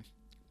plane.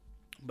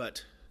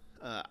 But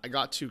I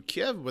got to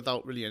Kiev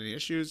without really any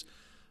issues,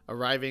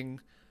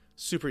 arriving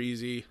super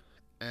easy,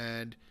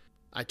 and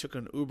I took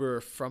an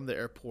Uber from the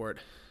airport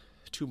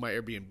to my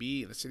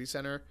Airbnb in the city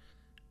center,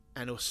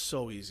 and it was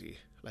so easy.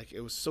 Like, it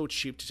was so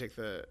cheap to take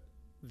the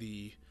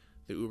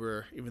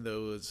Uber, even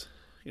though it was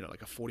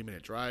like a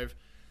 40-minute drive,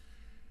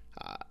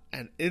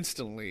 and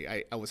instantly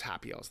I was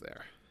happy I was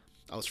there.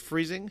 I was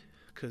freezing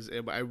because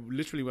I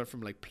literally went from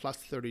like plus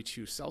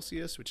 32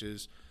 Celsius, which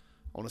is,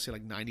 I want to say,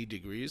 like 90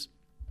 degrees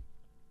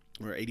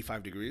or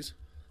 85 degrees,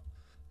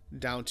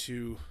 down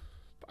to,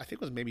 I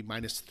think it was maybe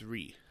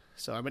 -3.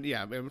 So I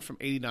went from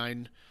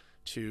 89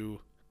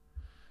 to,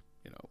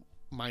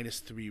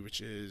 -3,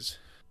 which is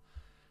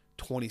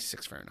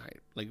 26 Fahrenheit,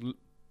 like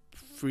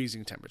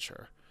freezing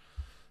temperature.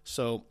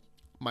 So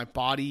my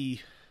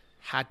body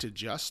had to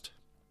adjust,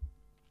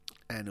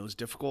 and it was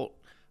difficult.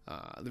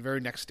 The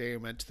very next day I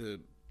went to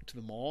to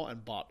the mall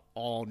and bought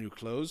all new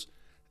clothes.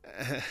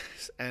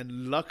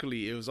 And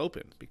luckily it was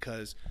open,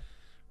 because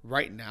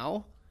right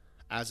now,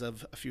 as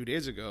of a few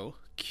days ago,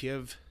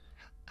 Kiev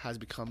has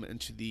become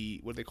into the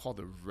what they call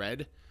the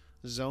red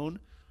zone,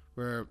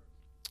 where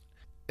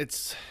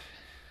it's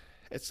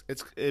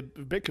a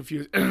bit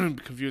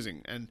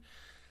confusing. And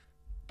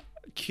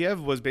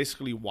Kiev was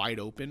basically wide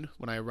open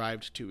when I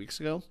arrived 2 weeks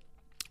ago.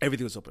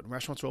 Everything was open.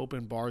 Restaurants were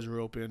open, bars were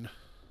open,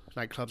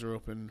 nightclubs were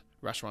open,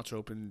 restaurants were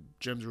open,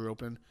 gyms were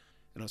open,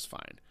 and it was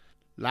fine.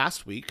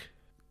 Last week,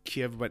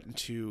 Kiev went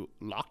into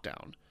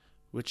lockdown,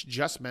 which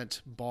just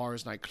meant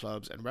bars,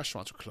 nightclubs, and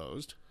restaurants were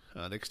closed.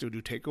 They could still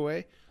do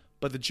takeaway,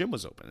 but the gym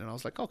was open, and I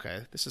was like,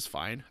 okay, this is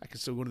fine. I can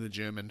still go to the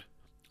gym, and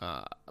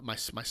my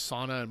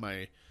sauna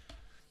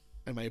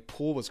and my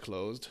pool was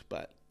closed,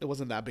 but it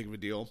wasn't that big of a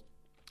deal.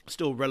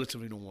 Still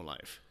relatively normal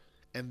life.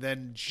 And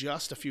then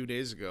just a few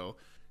days ago,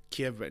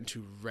 Kiev went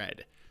into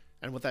red,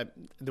 and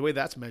the way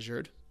that's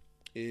measured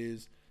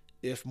is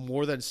if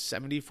more than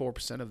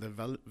 74% of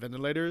the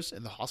ventilators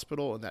in the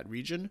hospital in that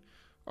region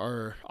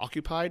are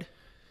occupied,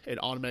 it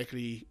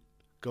automatically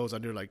goes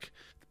under like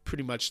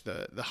pretty much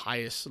the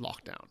highest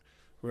lockdown,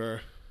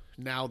 where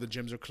now the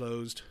gyms are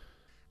closed.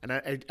 And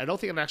I don't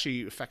think it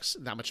actually affects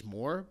that much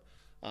more,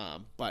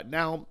 but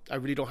now I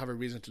really don't have a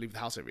reason to leave the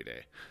house every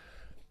day.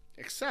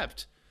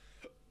 Except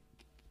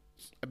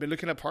I've been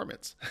looking at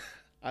apartments.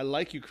 I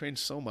like Ukraine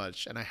so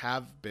much, and I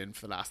have been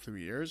for the last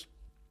 3 years,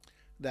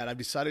 that I've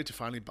decided to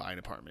finally buy an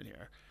apartment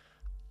here.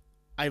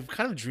 I've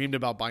kind of dreamed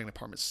about buying an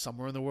apartment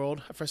somewhere in the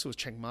world. At first it was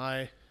Chiang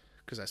Mai,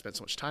 because I spent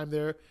so much time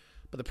there.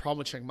 But the problem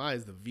with Chiang Mai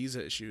is the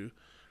visa issue,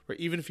 where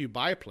even if you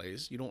buy a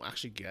place, you don't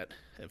actually get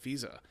a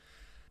visa.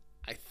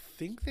 I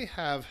think they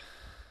have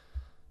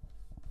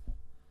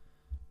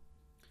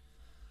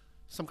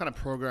some kind of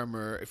program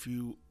where if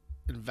you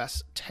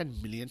invest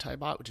 10 million Thai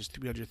baht, which is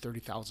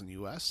 330,000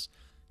 US,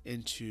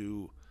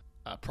 into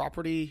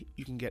property,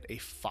 you can get a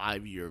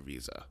 5-year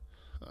visa,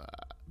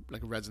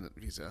 like a resident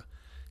visa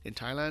in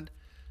Thailand.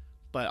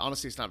 But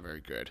honestly, it's not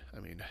very good. I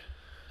mean,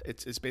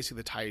 it's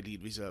basically the Thai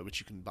Elite visa, which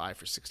you can buy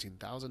for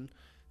 16,000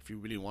 if you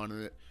really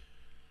wanted it.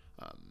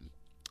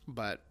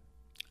 But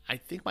I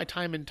think my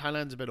time in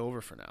Thailand's a bit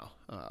over for now.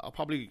 I'll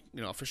probably,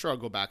 for sure I'll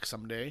go back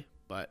someday.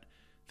 But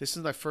this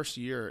is my first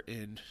year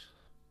in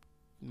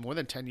more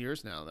than 10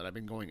 years now that I've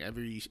been going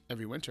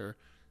every winter,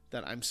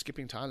 that I'm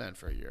skipping Thailand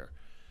for a year.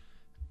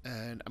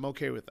 And I'm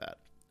okay with that.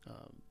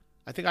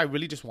 I think I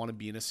really just want to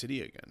be in a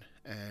city again.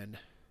 And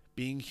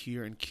being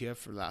here in Kiev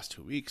for the last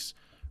 2 weeks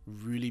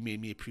really made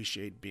me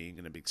appreciate being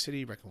in a big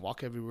city where I can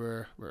walk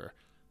everywhere, where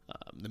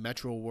the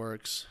metro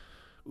works,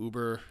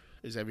 Uber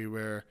is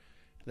everywhere,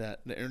 that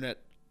the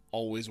internet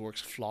always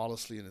works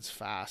flawlessly and it's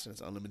fast and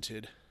it's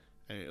unlimited.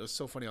 And it was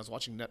so funny. I was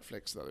watching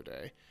Netflix the other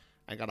day.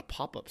 I got a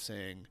pop-up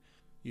saying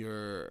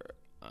your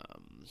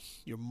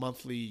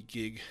monthly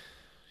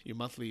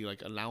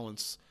like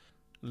allowance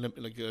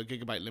like a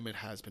gigabyte limit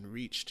has been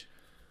reached,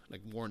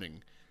 like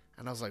warning.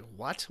 And I was like,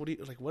 what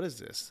what is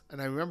this? And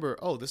I remember,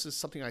 this is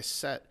something I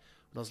set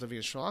when I was living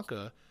in Sri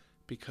Lanka,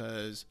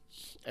 because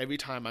every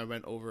time I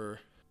went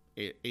over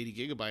 80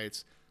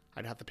 gigabytes,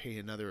 I'd have to pay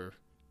another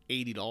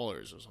 $80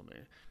 or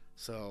something.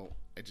 So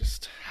I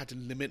just had to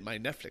limit my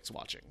Netflix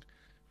watching,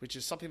 which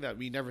is something that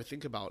we never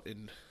think about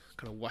in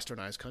kind of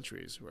westernized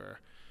countries,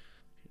 where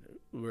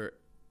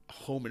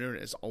home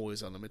internet is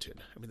always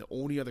unlimited. I mean, the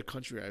only other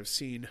country I've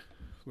seen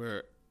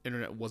where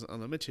internet wasn't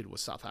unlimited was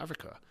South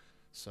Africa.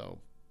 So,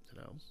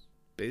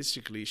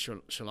 basically Sri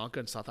Lanka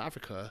and South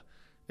Africa,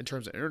 in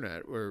terms of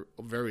internet, were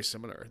very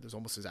similar. It was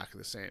almost exactly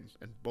the same,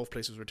 and both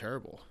places were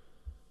terrible.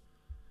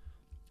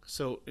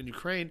 So in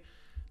Ukraine,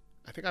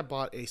 I think I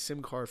bought a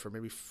SIM card for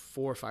maybe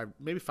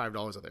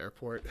 $5 at the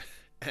airport,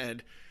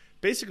 and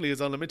basically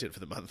it's unlimited for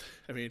the month.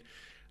 I mean,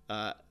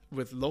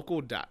 with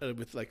local data,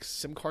 with like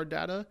SIM card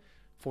data,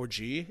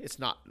 4G, it's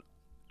not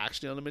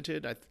actually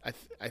unlimited.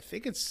 I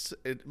think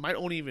it might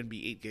only even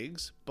be 8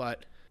 gigs,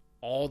 but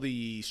all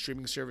the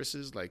streaming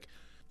services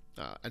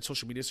and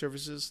social media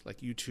services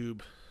like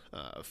YouTube,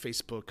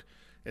 Facebook,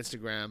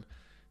 Instagram,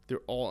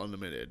 they're all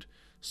unlimited.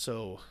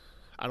 So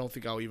I don't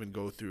think I'll even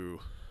go through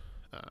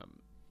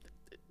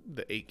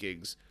the 8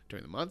 gigs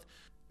during the month,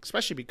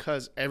 especially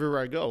because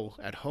everywhere I go,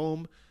 at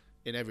home,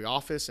 in every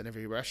office, in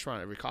every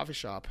restaurant, every coffee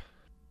shop,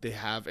 they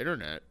have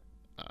internet,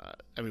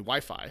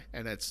 Wi-Fi,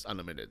 and it's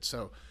unlimited.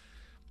 So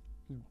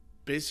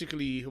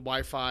basically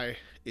Wi-Fi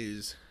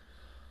is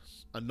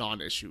a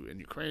non-issue in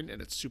Ukraine,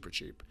 and it's super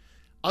cheap.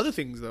 Other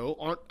things, though,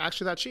 aren't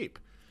actually that cheap.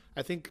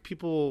 I think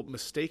people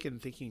mistaken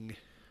thinking,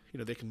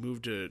 they can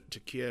move to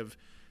Kiev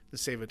and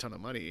save a ton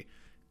of money.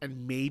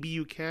 And maybe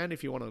you can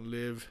if you want to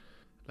live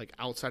like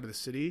outside of the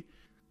city,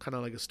 kind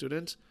of like a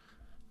student,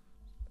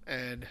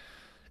 and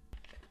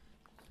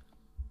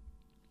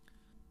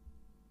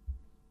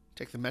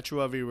take the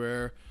metro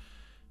everywhere,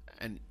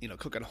 and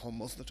cook at home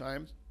most of the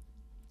time.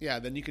 Yeah,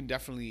 then you can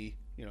definitely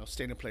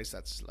stay in a place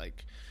that's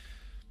like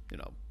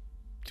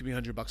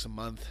 $300 a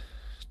month,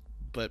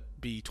 but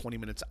be 20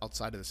 minutes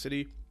outside of the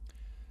city.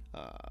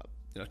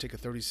 Take a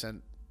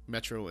 30-cent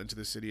metro into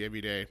the city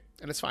every day,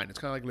 and it's fine. It's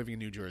kind of like living in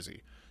New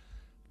Jersey.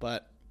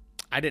 But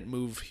I didn't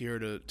move here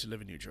to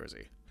live in New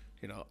Jersey.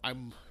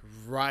 I'm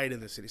right in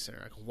the city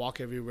center. I can walk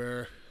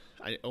everywhere.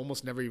 I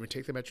almost never even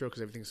take the metro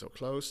because everything's so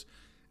close.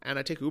 And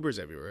I take Ubers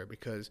everywhere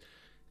because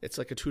it's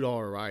like a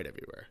 $2 ride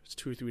everywhere. It's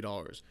 $2 or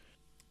 $3.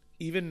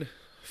 Even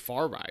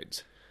far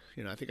rides.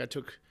 I think I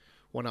took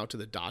one out to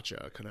the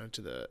dacha, kind of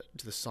to the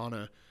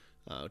sauna,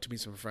 to meet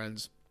some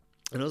friends.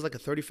 And it was like a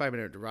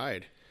 35-minute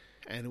ride,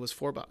 and it was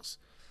 $4.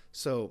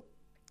 So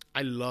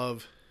I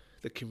love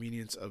the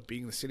convenience of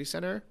being in the city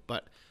center,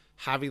 but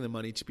having the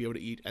money to be able to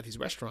eat at these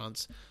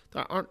restaurants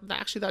that aren't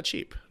actually that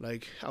cheap.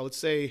 Like, I would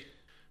say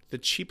the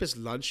cheapest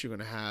lunch you're going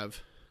to have,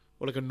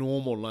 or like a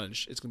normal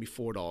lunch, it's going to be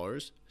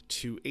 $4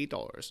 to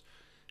 $8.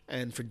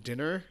 And for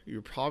dinner,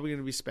 you're probably going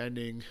to be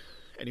spending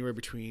anywhere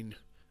between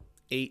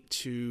 $8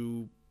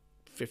 to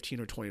 $15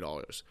 or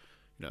 $20.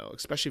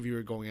 Especially if you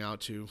were going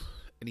out to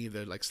any of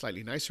the like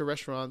slightly nicer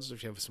restaurants,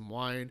 if you have some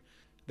wine,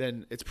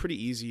 then it's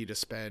pretty easy to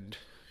spend,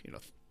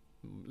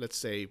 let's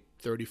say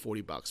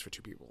 $30-$40 for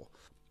two people.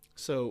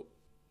 So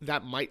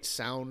that might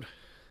sound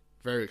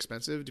very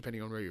expensive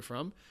depending on where you're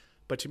from,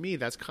 but to me,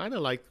 that's kind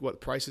of like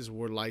what prices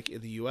were like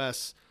in the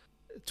US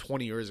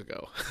 20 years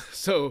ago.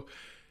 So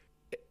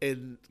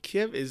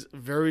Kiev is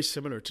very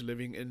similar to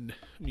living in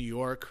New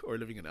York or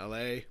living in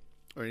LA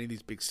or any of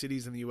these big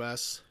cities in the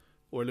US,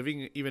 or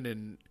living even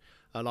in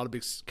a lot of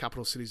big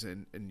capital cities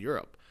in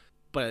Europe.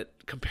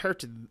 But compared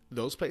to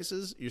those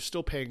places, you're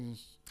still paying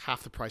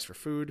half the price for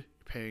food.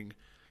 You're paying,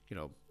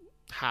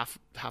 half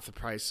the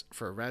price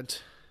for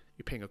rent.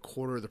 You're paying a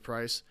quarter of the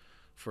price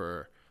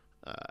for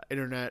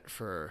internet,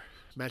 for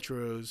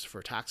metros,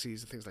 for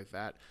taxis, and things like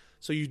that.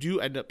 So you do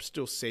end up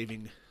still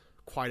saving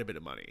quite a bit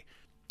of money.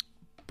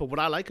 But what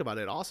I like about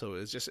it also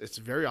is just it's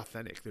very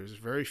authentic. There's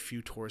very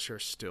few tourists here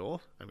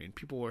still. I mean,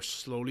 people are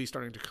slowly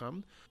starting to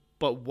come.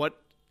 But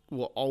what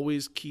will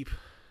always keep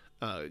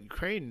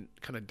Ukraine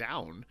kind of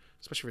down,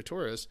 especially for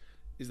tourists,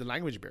 is the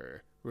language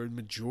barrier, where the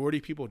majority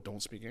of people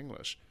don't speak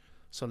English.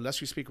 So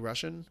unless you speak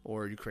Russian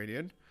or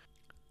Ukrainian,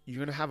 you're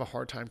going to have a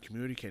hard time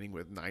communicating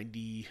with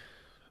 95%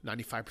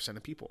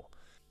 of people.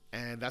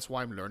 And that's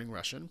why I'm learning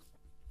Russian.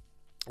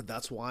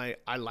 That's why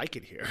I like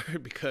it here,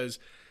 because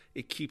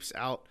it keeps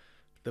out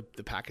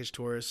the package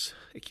tourists,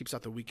 it keeps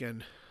out the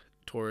weekend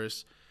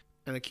tourists,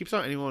 and it keeps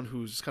out anyone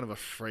who's kind of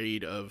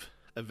afraid of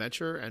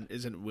adventure and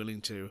isn't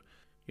willing to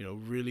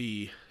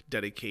really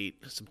dedicate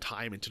some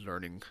time into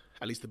learning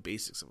at least the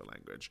basics of a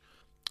language.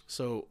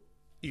 So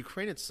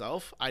Ukraine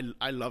itself,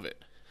 I love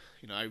it.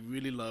 I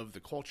really love the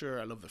culture.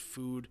 I love the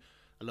food.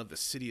 I love the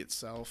city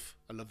itself.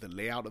 I love the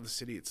layout of the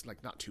city. It's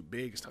like not too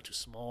big. It's not too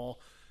small.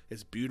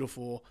 It's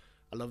beautiful.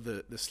 I love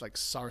this like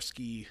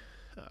Sarsky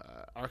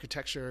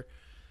architecture,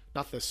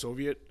 not the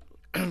Soviet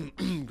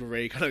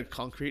gray kind of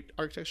concrete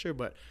architecture,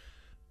 but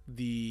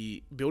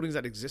the buildings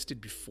that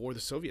existed before the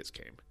Soviets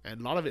came.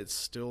 And a lot of it's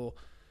still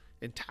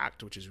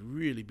intact, which is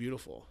really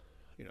beautiful.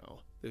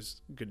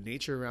 There's good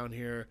nature around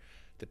here.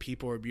 The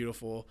people are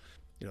beautiful.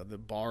 The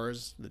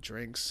bars, the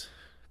drinks,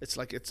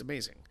 it's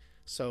amazing.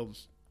 So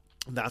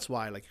that's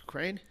why I like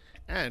Ukraine.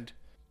 And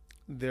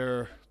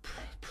their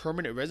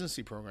permanent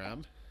residency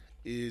program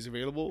is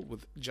available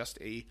with just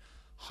a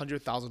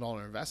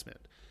 $100,000 investment.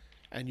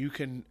 And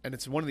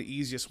it's one of the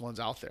easiest ones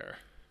out there.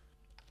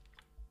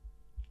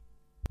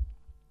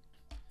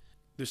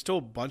 There's still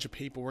a bunch of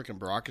paperwork and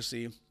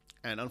bureaucracy,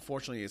 and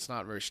unfortunately, it's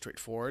not very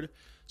straightforward.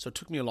 So it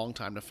took me a long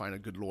time to find a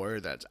good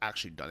lawyer that's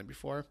actually done it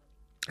before.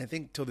 I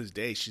think till this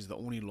day, she's the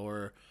only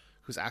lawyer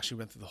who's actually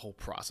went through the whole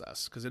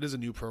process, because it is a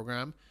new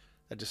program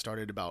that just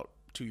started about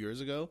 2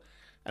 years ago,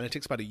 and it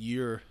takes about a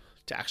year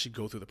to actually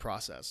go through the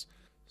process.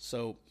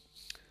 So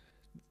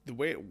the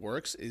way it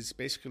works is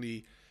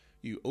basically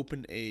you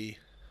open a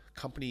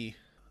company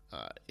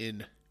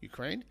in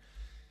Ukraine,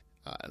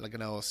 like an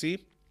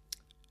LLC,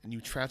 and you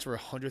transfer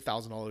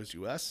 $100,000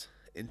 US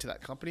into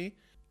that company,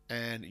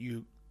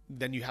 and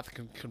then you have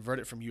to convert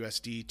it from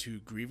USD to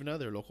hryvnia,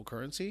 their local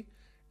currency,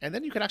 and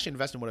then you can actually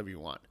invest in whatever you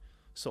want.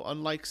 So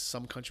unlike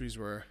some countries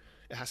where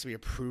it has to be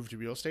approved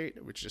real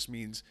estate, which just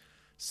means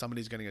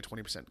somebody's getting a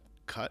 20%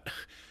 cut,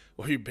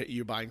 or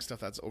you're buying stuff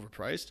that's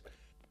overpriced,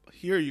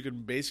 here you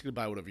can basically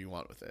buy whatever you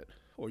want with it,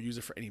 or use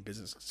it for any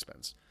business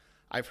expense.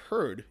 I've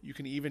heard you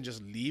can even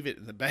just leave it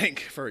in the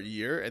bank for a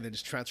year and then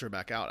just transfer it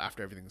back out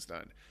after everything's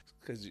done,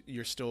 because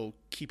you're still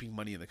keeping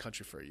money in the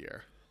country for a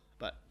year.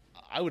 But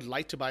I would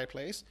like to buy a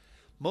place,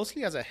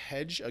 mostly as a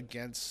hedge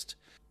against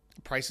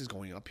prices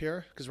going up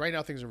here, because right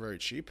now things are very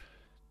cheap,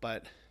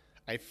 but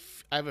I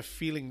have a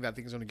feeling that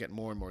things are going to get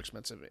more and more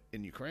expensive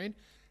in Ukraine,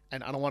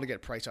 and I don't want to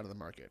get priced out of the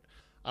market.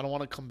 I don't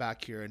want to come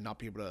back here and not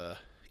be able to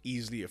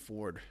easily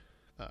afford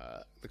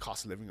the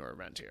cost of living or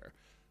rent here.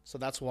 So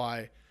that's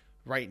why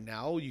right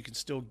now you can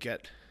still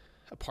get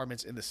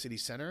apartments in the city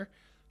center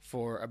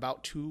for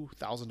about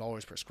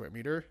 $2,000 per square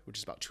meter, which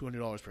is about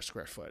 $200 per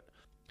square foot.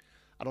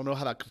 I don't know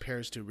how that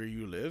compares to where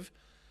you live,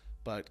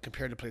 but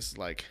compared to places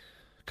like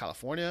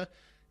California,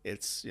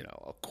 it's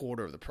a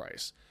quarter of the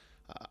price.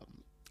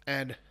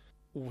 And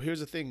here's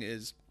the thing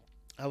is,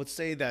 I would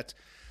say that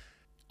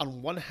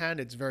on one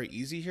hand, it's very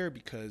easy here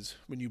because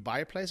when you buy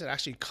a place, it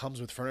actually comes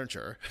with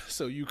furniture.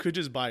 So you could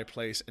just buy a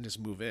place and just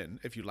move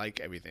in if you like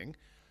everything.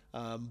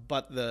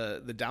 But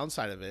the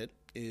downside of it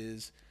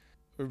is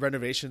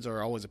renovations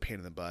are always a pain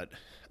in the butt.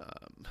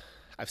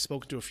 I've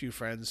spoken to a few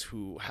friends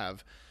who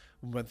have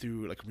went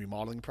through like a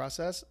remodeling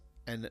process,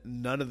 and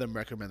none of them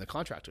recommend the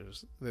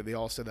contractors. They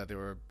all said that they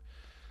were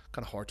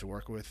kind of hard to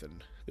work with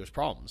and there's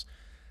problems.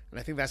 And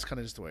I think that's kind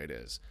of just the way it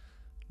is.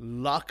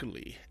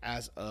 Luckily,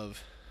 as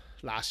of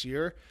last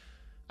year,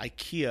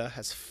 IKEA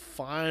has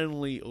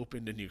finally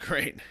opened in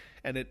Ukraine,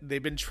 and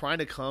they've been trying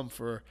to come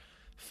for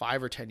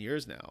 5 or 10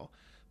 years now,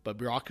 but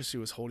bureaucracy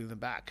was holding them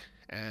back.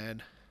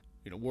 And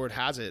word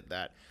has it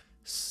that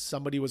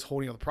somebody was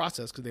holding on the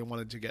process because they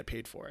wanted to get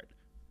paid for it.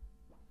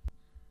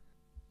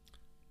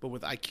 But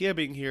with IKEA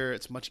being here,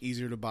 it's much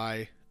easier to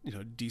buy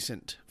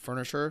decent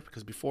furniture,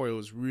 because before it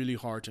was really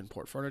hard to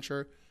import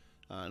furniture.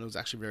 And it was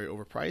actually very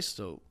overpriced.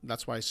 So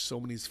that's why so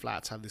many of these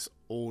flats have this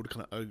old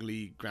kind of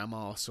ugly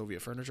grandma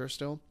Soviet furniture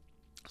still.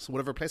 So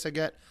whatever place I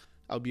get,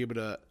 I'll be able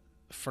to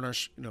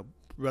furnish,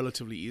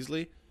 relatively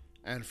easily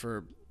and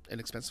for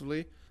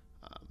inexpensively.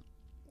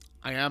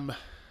 I am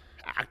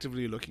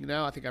actively looking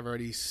now. I think I've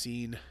already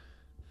seen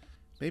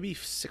maybe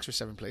 6 or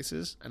 7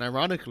 places. And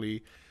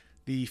ironically,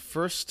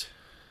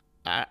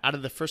 out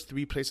of the first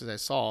 3 places I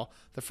saw,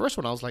 the first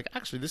one I was like,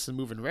 actually, this is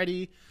move-in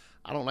ready.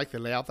 I don't like the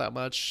layout that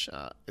much.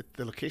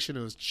 The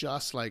location was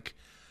just like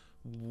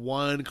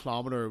 1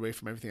 kilometer away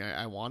from everything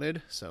I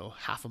wanted, so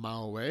half a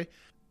mile away.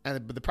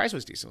 But the price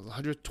was decent. It was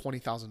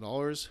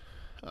 $120,000,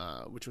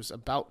 which was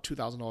about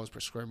 $2,000 per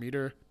square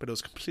meter. But it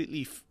was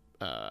completely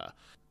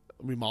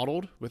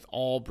remodeled with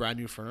all brand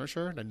new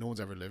furniture that no one's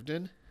ever lived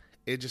in.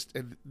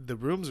 The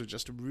rooms are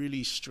just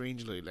really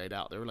strangely laid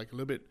out. They were like a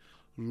little bit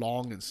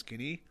long and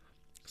skinny,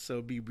 so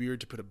it'd be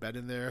weird to put a bed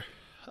in there.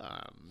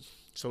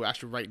 So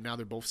actually right now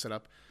they're both set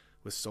up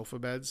with sofa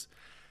beds.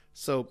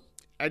 So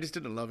I just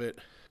didn't love it.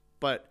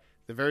 But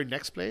the very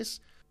next place,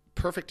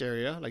 perfect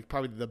area, like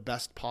probably the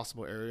best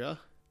possible area.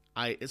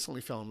 I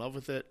instantly fell in love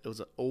with it. It was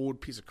an old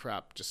piece of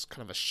crap, just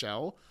kind of a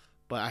shell.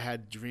 But I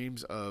had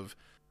dreams of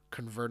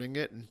converting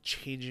it and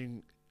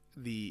changing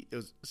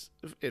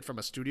it from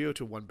a studio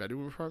to a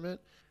 1-bedroom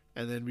apartment.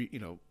 And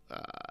then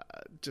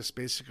just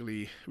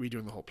basically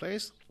redoing the whole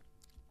place.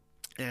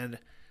 And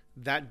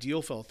that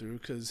deal fell through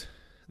because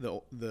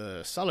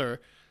the seller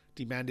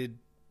demanded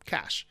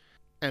cash.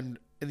 And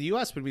in the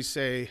US, when we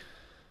say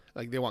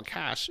like they want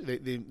cash, they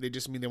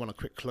just mean they want a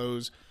quick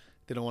close.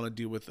 They don't want to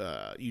deal with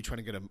you trying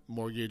to get a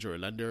mortgage or a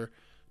lender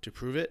to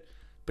prove it.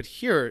 But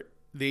here,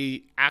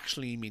 they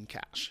actually mean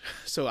cash.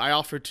 So I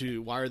offered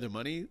to wire the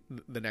money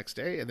the next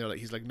day, and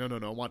he's like, no,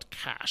 I want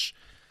cash.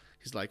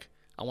 He's like,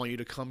 I want you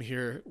to come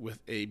here with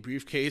a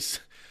briefcase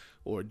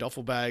or a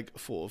duffel bag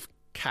full of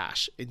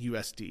cash in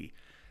USD.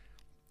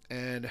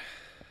 And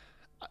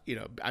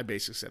I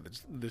basically said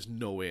there's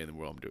no way in the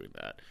world I'm doing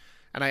that.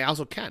 And I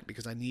also can't,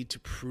 because I need to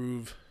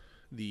prove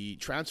the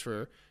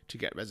transfer to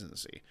get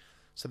residency.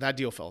 So that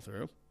deal fell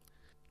through.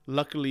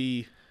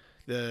 Luckily,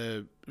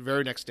 the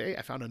very next day,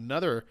 I found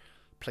another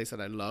place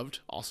that I loved,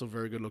 also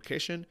very good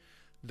location.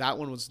 That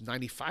one was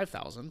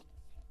 $95,000.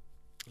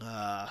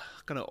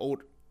 Kind of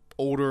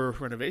older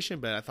renovation,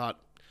 but I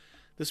thought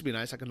this would be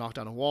nice. I could knock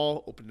down a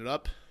wall, open it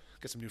up,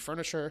 get some new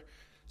furniture.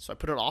 So I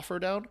put an offer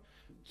down,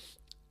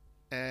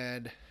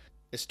 and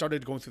it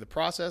started going through the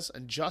process.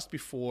 And just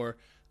before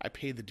I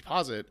paid the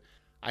deposit,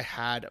 I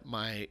had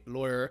my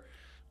lawyer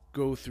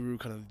go through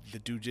kind of the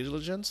due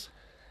diligence.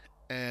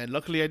 And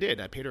luckily I did.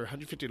 I paid her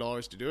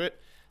 $150 to do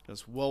it. It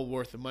was well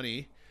worth the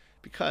money,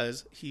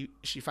 because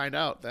she found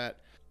out that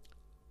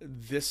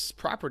this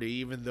property,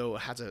 even though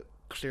it has a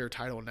clear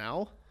title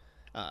now,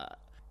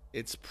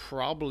 it's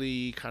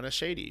probably kind of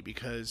shady,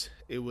 because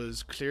it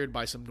was cleared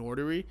by some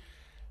notary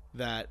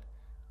that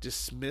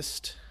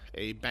dismissed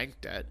a bank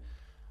debt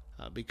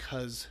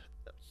because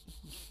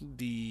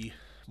the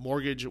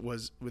mortgage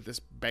was with this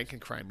bank in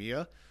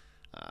Crimea,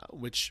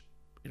 which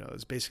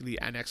is basically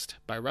annexed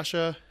by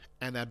Russia,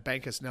 and that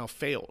bank has now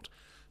failed.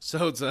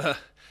 So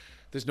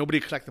there's nobody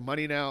to collect the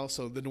money now.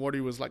 So the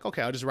notary was like,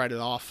 okay, I'll just write it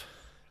off.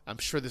 I'm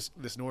sure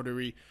this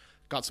notary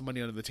got some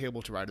money under the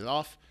table to write it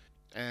off,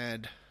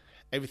 and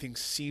everything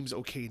seems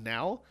okay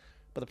now.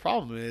 But the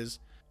problem is,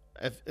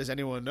 as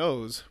anyone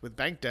knows, with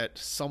bank debt,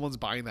 someone's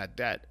buying that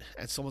debt,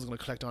 and someone's going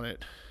to collect on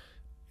it,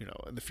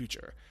 in the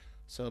future.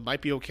 So it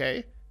might be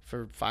okay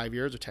for 5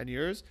 years or 10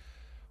 years,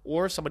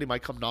 or somebody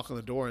might come knock on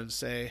the door and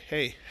say,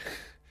 hey,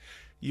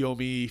 you owe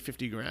me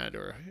 50 grand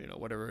or,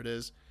 whatever it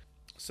is.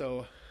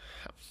 So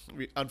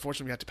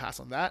unfortunately, we had to pass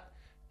on that.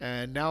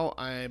 And now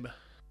I'm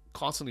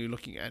constantly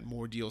looking at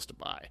more deals to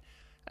buy.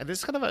 And this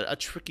is kind of a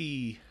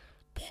tricky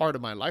part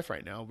of my life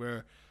right now,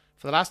 where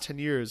for the last 10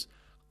 years,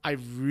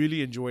 I've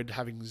really enjoyed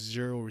having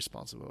zero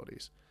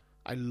responsibilities.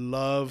 I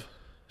love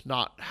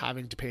not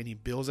having to pay any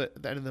bills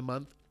at the end of the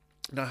month,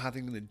 not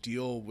having to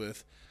deal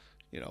with,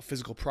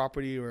 physical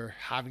property or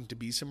having to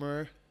be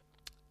somewhere.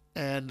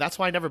 And that's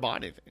why I never bought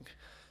anything.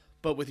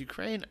 But with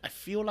Ukraine, I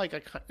feel like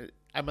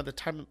I'm at the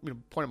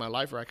point in my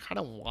life where I kind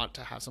of want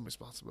to have some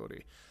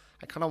responsibility.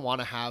 I kind of want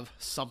to have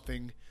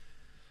something,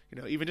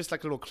 even just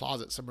like a little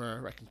closet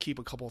somewhere where I can keep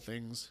a couple of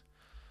things,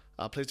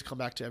 a place to come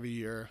back to every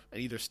year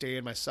and either stay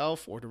in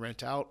myself or to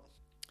rent out.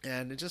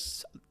 And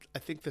I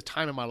think the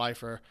time in my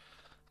life where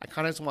I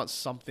kind of just want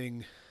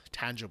something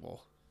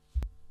tangible.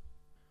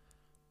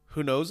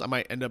 Who knows? I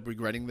might end up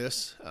regretting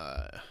this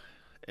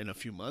in a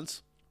few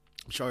months.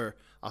 I'm sure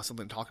I'll have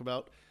something to talk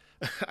about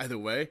either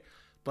way.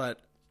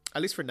 But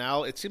at least for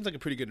now, it seems like a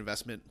pretty good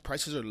investment.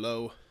 Prices are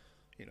low,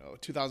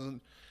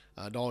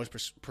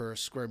 $2,000 per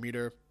square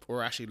meter,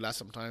 or actually less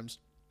sometimes,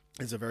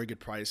 is a very good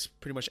price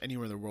pretty much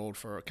anywhere in the world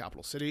for a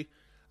capital city.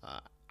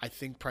 I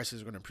think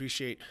prices are going to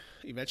appreciate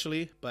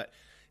eventually, but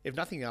if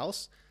nothing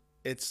else,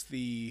 it's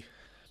the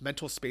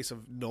mental space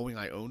of knowing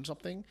I own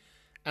something,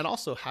 and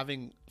also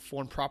having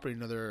foreign property in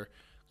another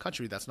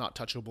country that's not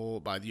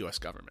touchable by the U.S.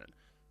 government.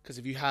 Because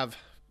if you have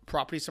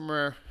property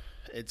somewhere,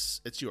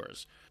 it's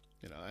yours,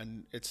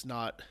 and it's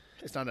not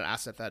an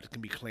asset that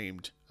can be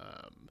claimed,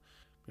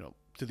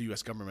 to the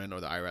U.S. government or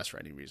the IRS for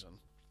any reason.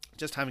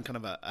 Just having kind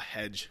of a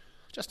hedge,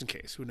 just in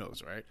case. Who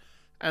knows, right?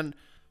 And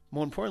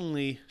more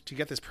importantly, to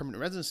get this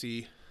permanent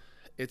residency,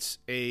 it's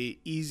a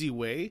easy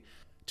way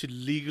to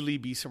legally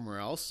be somewhere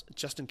else,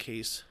 just in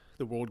case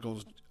the world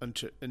goes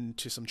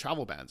into some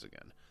travel bans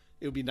again.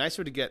 It would be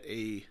nicer to get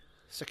a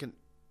second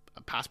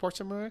passport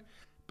somewhere,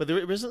 but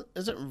there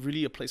isn't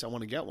really a place I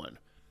want to get one.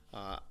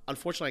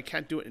 Unfortunately, I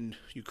can't do it in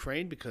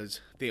Ukraine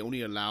because they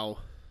only allow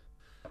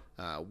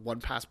one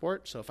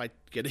passport. So if I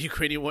get a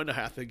Ukrainian one, I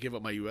have to give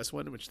up my US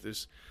one, which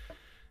there's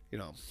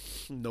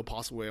no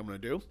possible way I'm going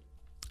to do.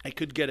 I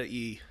could get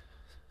a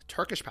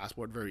Turkish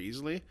passport very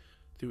easily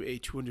through a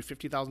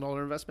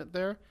 $250,000 investment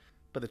there,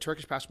 but the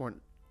Turkish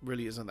passport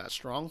really isn't that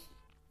strong,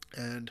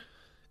 and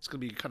it's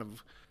going to be kind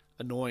of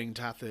annoying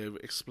to have to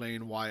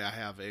explain why I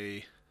have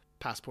a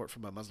passport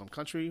from a Muslim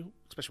country,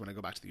 especially when I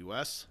go back to the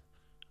US.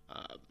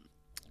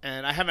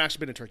 And I haven't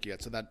actually been to Turkey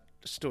yet, so that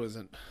still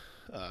isn't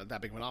that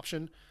big of an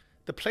option.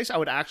 The place I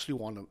would actually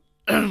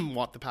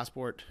want the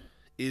passport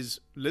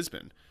is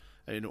Lisbon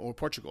or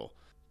Portugal,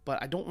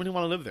 but I don't really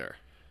want to live there.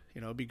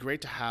 It'd be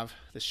great to have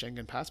the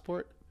Schengen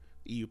passport,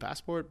 EU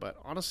passport, but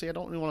honestly, I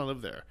don't really want to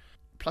live there.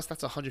 Plus,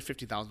 that's a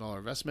 $150,000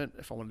 investment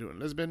if I want to do it in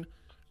Lisbon,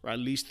 or at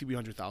least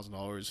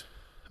 $300,000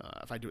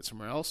 if I do it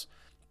somewhere else.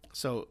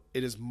 So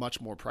it is much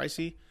more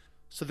pricey.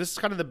 So this is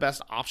kind of the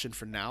best option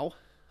for now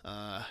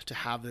to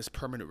have this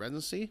permanent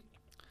residency.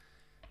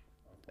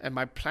 And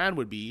my plan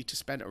would be to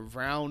spend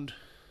around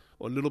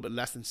or a little bit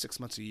less than 6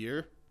 months a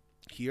year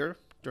here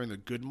during the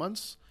good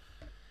months.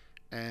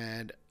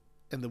 And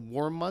in the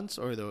warm months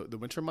or the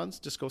winter months,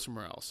 just go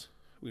somewhere else.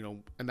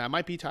 And that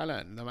might be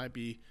Thailand. And that might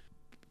be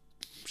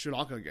Sri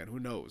Lanka again. Who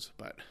knows?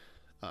 But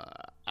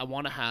I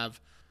want to have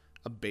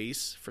a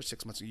base for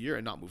 6 months a year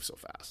and not move so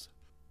fast.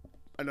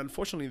 And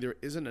unfortunately, there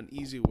isn't an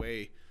easy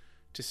way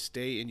to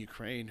stay in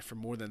Ukraine for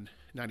more than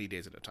 90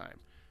 days at a time.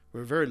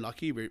 We're very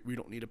lucky. We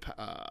don't need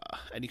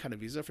any kind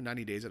of visa for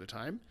 90 days at a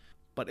time.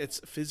 But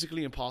it's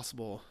physically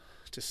impossible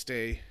to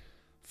stay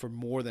for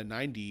more than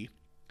 90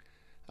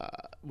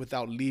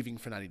 without leaving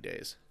for 90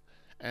 days.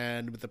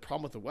 And the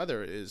problem with the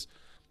weather is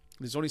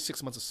there's only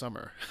 6 months of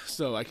summer.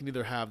 So I can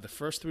either have the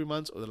first 3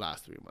 months or the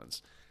last 3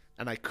 months.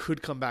 And I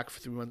could come back for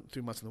 3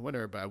 months in the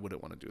winter, but I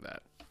wouldn't want to do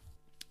that.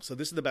 So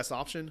this is the best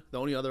option. The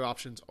only other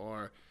options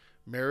are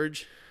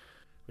marriage,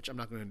 which I'm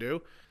not going to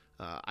do.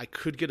 I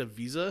could get a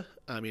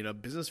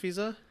business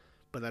visa,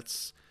 but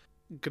that's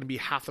going to be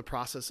half the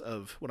process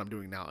of what I'm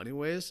doing now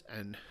anyways.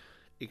 And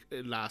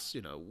it lasts,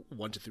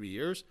 1 to 3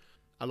 years.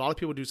 A lot of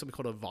people do something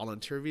called a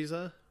volunteer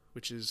visa,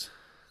 which is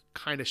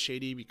kind of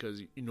shady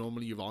because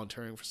normally you're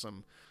volunteering for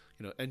some,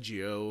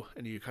 NGO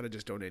and you're kind of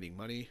just donating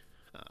money.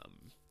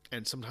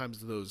 And sometimes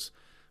those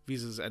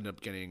visas end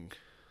up getting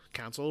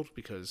canceled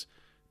because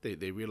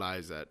they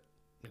realize that,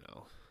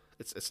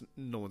 it's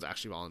no one's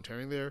actually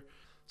volunteering there.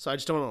 So I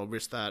just don't want to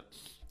risk that.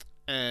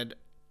 And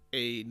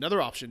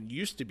another option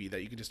used to be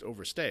that you could just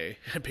overstay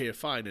and pay a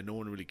fine and no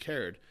one really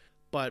cared.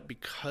 But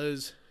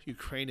because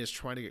Ukraine is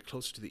trying to get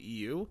closer to the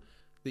EU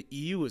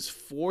is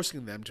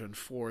forcing them to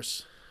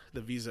enforce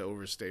the visa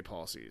overstay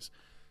policies.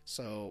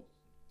 So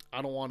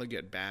I don't want to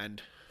get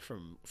banned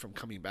from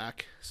coming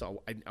back.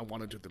 So I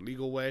want to do it the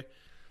legal way.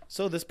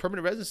 So this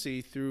permanent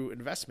residency through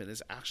investment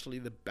is actually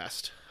the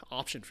best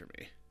option for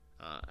me.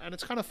 And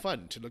it's kind of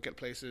fun to look at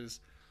places.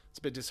 It's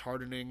a bit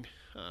disheartening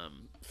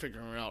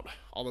figuring out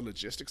all the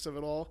logistics of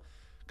it all,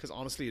 because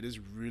honestly, it is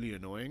really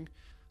annoying.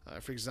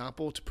 For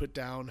example, to put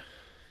down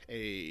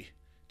a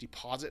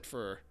deposit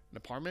for an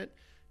apartment,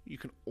 you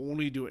can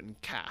only do it in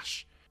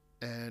cash.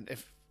 And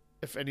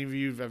if any of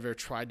you have ever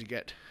tried to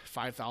get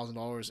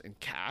 $5,000 in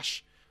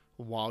cash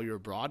while you're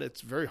abroad,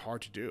 it's very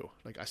hard to do.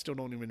 Like, I still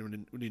don't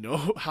even really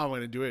know how I'm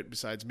going to do it,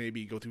 besides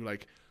maybe go through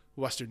like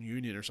Western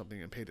Union or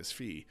something and pay this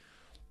fee.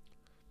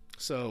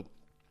 So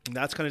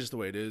that's kind of just the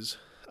way it is.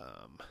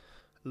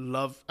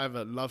 I have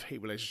a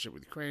love-hate relationship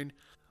with Ukraine,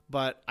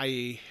 but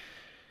I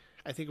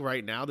I think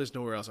right now there's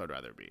nowhere else I'd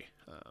rather be.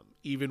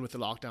 Even with the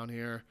lockdown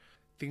here,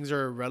 things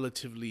are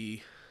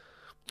relatively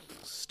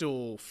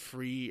still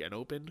free and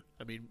open.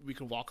 I mean, we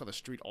can walk on the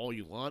street all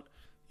you want.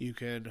 You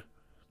can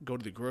go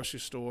to the grocery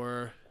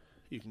store.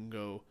 You can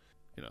go,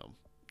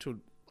 to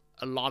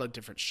a lot of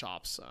different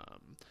shops. A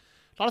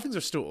lot of things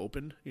are still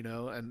open,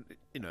 and,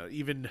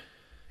 even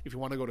if you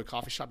want to go to a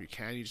coffee shop, you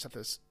can. You just have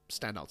to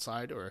stand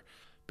outside or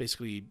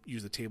basically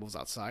use the tables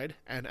outside.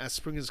 And as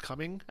spring is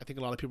coming, I think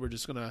a lot of people are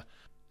just going to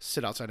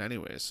sit outside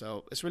anyway.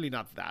 So it's really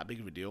not that big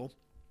of a deal.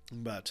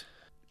 But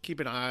keep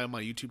an eye on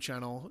my YouTube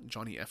channel,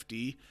 Johnny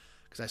FD,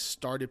 because I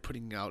started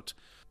putting out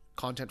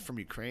content from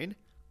Ukraine.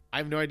 I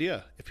have no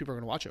idea if people are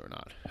going to watch it or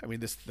not. I mean,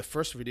 the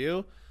first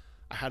video,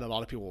 I had a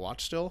lot of people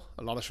watch still.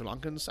 A lot of Sri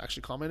Lankans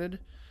actually commented,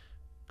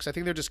 because I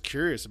think they're just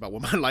curious about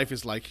what my life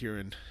is like here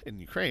in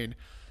Ukraine.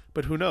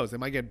 But who knows? They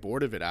might get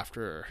bored of it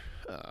after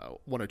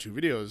one or two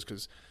videos,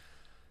 because,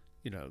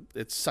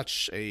 it's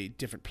such a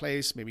different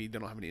place. Maybe they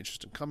don't have any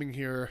interest in coming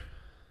here.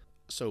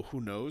 So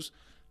who knows?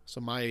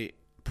 So my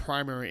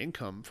primary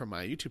income from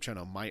my YouTube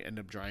channel might end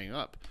up drying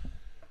up.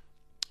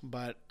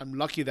 But I'm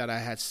lucky that I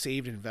had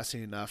saved and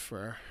invested enough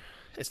where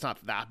it's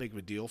not that big of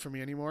a deal for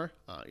me anymore,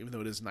 even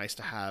though it is nice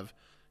to have,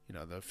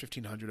 the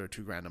 $1,500 or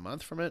 $2,000 a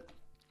month from it.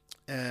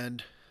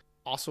 And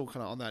also,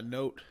 kind of on that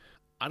note,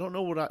 I don't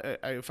know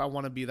if I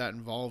want to be that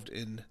involved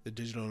in the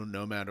digital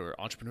nomad or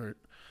entrepreneur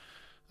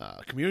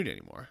community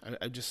anymore.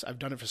 I've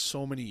done it for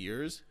so many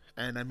years,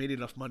 and I made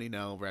enough money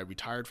now where I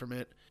retired from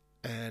it,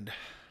 and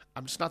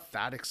I'm just not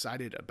that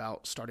excited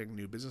about starting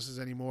new businesses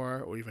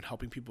anymore, or even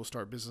helping people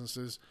start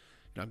businesses.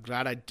 I'm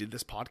glad I did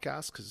this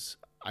podcast, because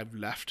I've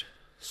left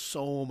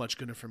so much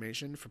good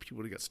information for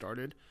people to get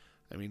started.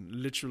 I mean,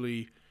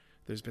 literally,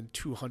 there's been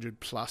 200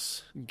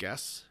 plus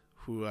guests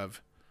who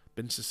have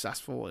been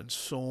successful in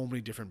so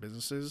many different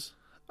businesses.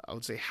 I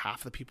would say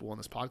half the people on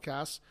this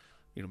podcast,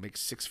 make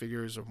six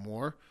figures or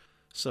more.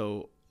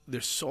 So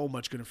there's so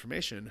much good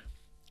information.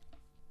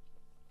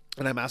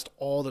 And I'm asked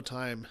all the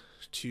time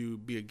to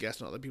be a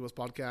guest on other people's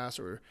podcasts,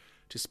 or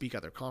to speak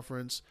at their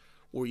conference,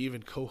 or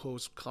even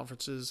co-host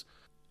conferences,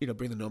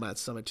 bring the Nomad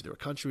Summit to their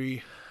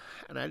country.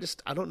 And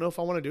I don't know if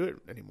I want to do it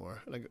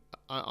anymore. Like,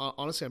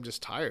 honestly, I'm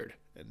just tired,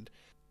 and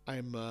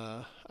I'm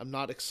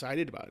not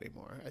excited about it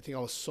anymore. I think I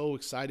was so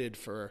excited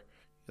for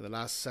the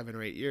last 7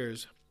 or 8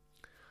 years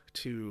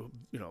to,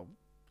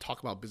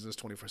 talk about business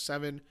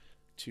 24/7,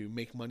 to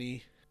make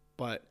money.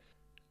 But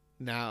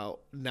now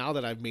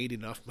that I've made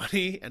enough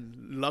money, and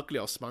luckily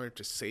I was smart enough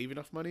to save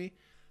enough money,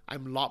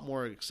 I'm a lot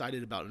more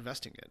excited about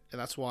investing it.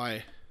 And that's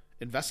why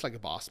Invest Like a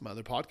Boss, my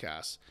other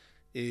podcast,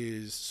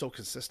 is so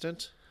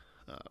consistent.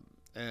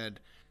 And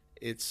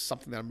it's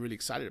something that I'm really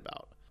excited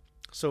about.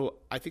 So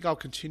I think I'll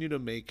continue to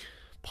make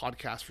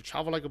podcasts for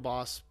Travel Like a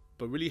Boss,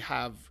 but really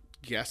have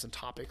guests and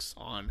topics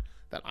on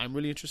that I'm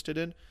really interested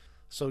in.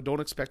 So don't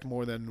expect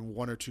more than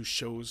 1 or 2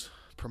 shows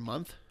per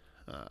month.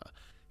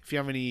 If you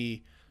have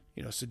any,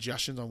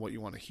 suggestions on what you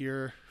want to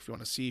hear, if you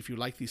want to see if you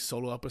like these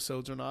solo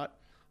episodes or not,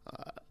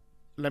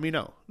 let me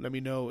know. Let me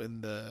know in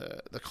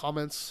the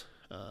comments.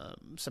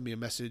 Send me a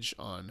message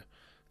on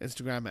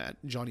Instagram at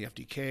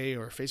JohnnyFDK,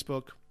 or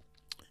Facebook.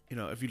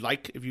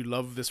 If you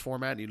love this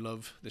format and you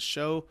love this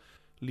show,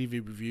 leave a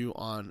review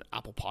on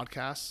Apple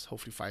Podcasts,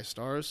 hopefully 5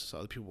 stars, so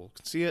other people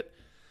can see it.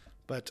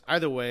 But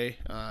either way,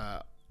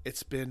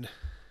 it's been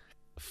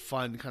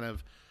fun kind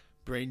of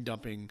brain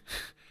dumping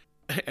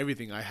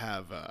everything I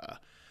have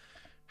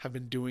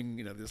been doing,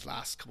 this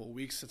last couple of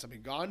weeks since I've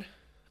been gone.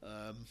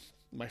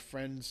 My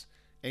friends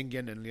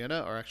Engin and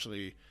Liana are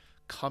actually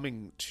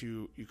coming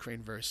to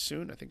Ukraine very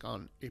soon, I think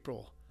on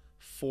April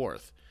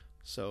 4th.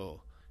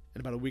 So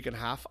in about a week and a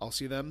half, I'll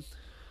see them,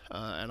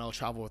 and I'll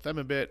travel with them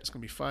a bit. It's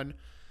going to be fun.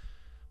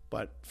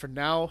 But for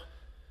now,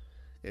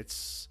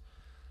 it's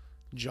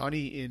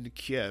Johnny in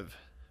Kiev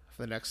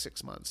for the next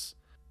 6 months,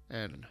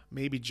 and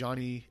maybe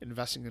Johnny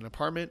investing in an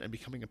apartment and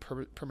becoming a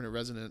permanent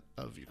resident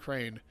of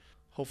Ukraine,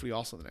 hopefully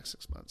also in the next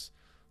 6 months.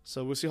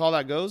 So we'll see how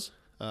that goes.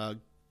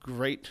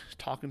 Great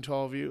talking to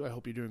all of you. I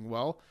hope you're doing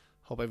well.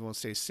 Hope everyone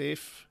stays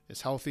safe,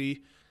 is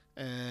healthy,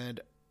 and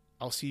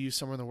I'll see you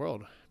somewhere in the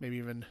world, maybe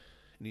even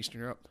in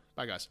Eastern Europe.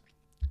 Bye, guys.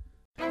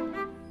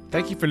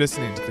 Thank you for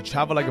listening to the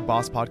Travel Like a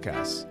Boss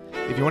podcast.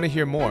 If you want to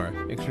hear more,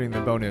 including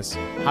the bonus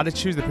How to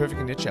Choose the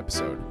Perfect Niche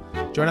episode,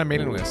 join our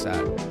mailing list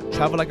at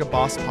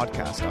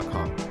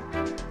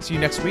travellikeabosspodcast.com. See you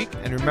next week,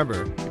 and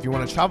remember, if you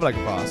want to travel like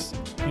a boss,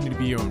 you need to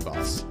be your own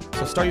boss.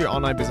 So start your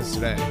online business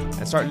today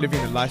and start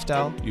living the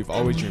lifestyle you've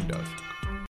always dreamed of.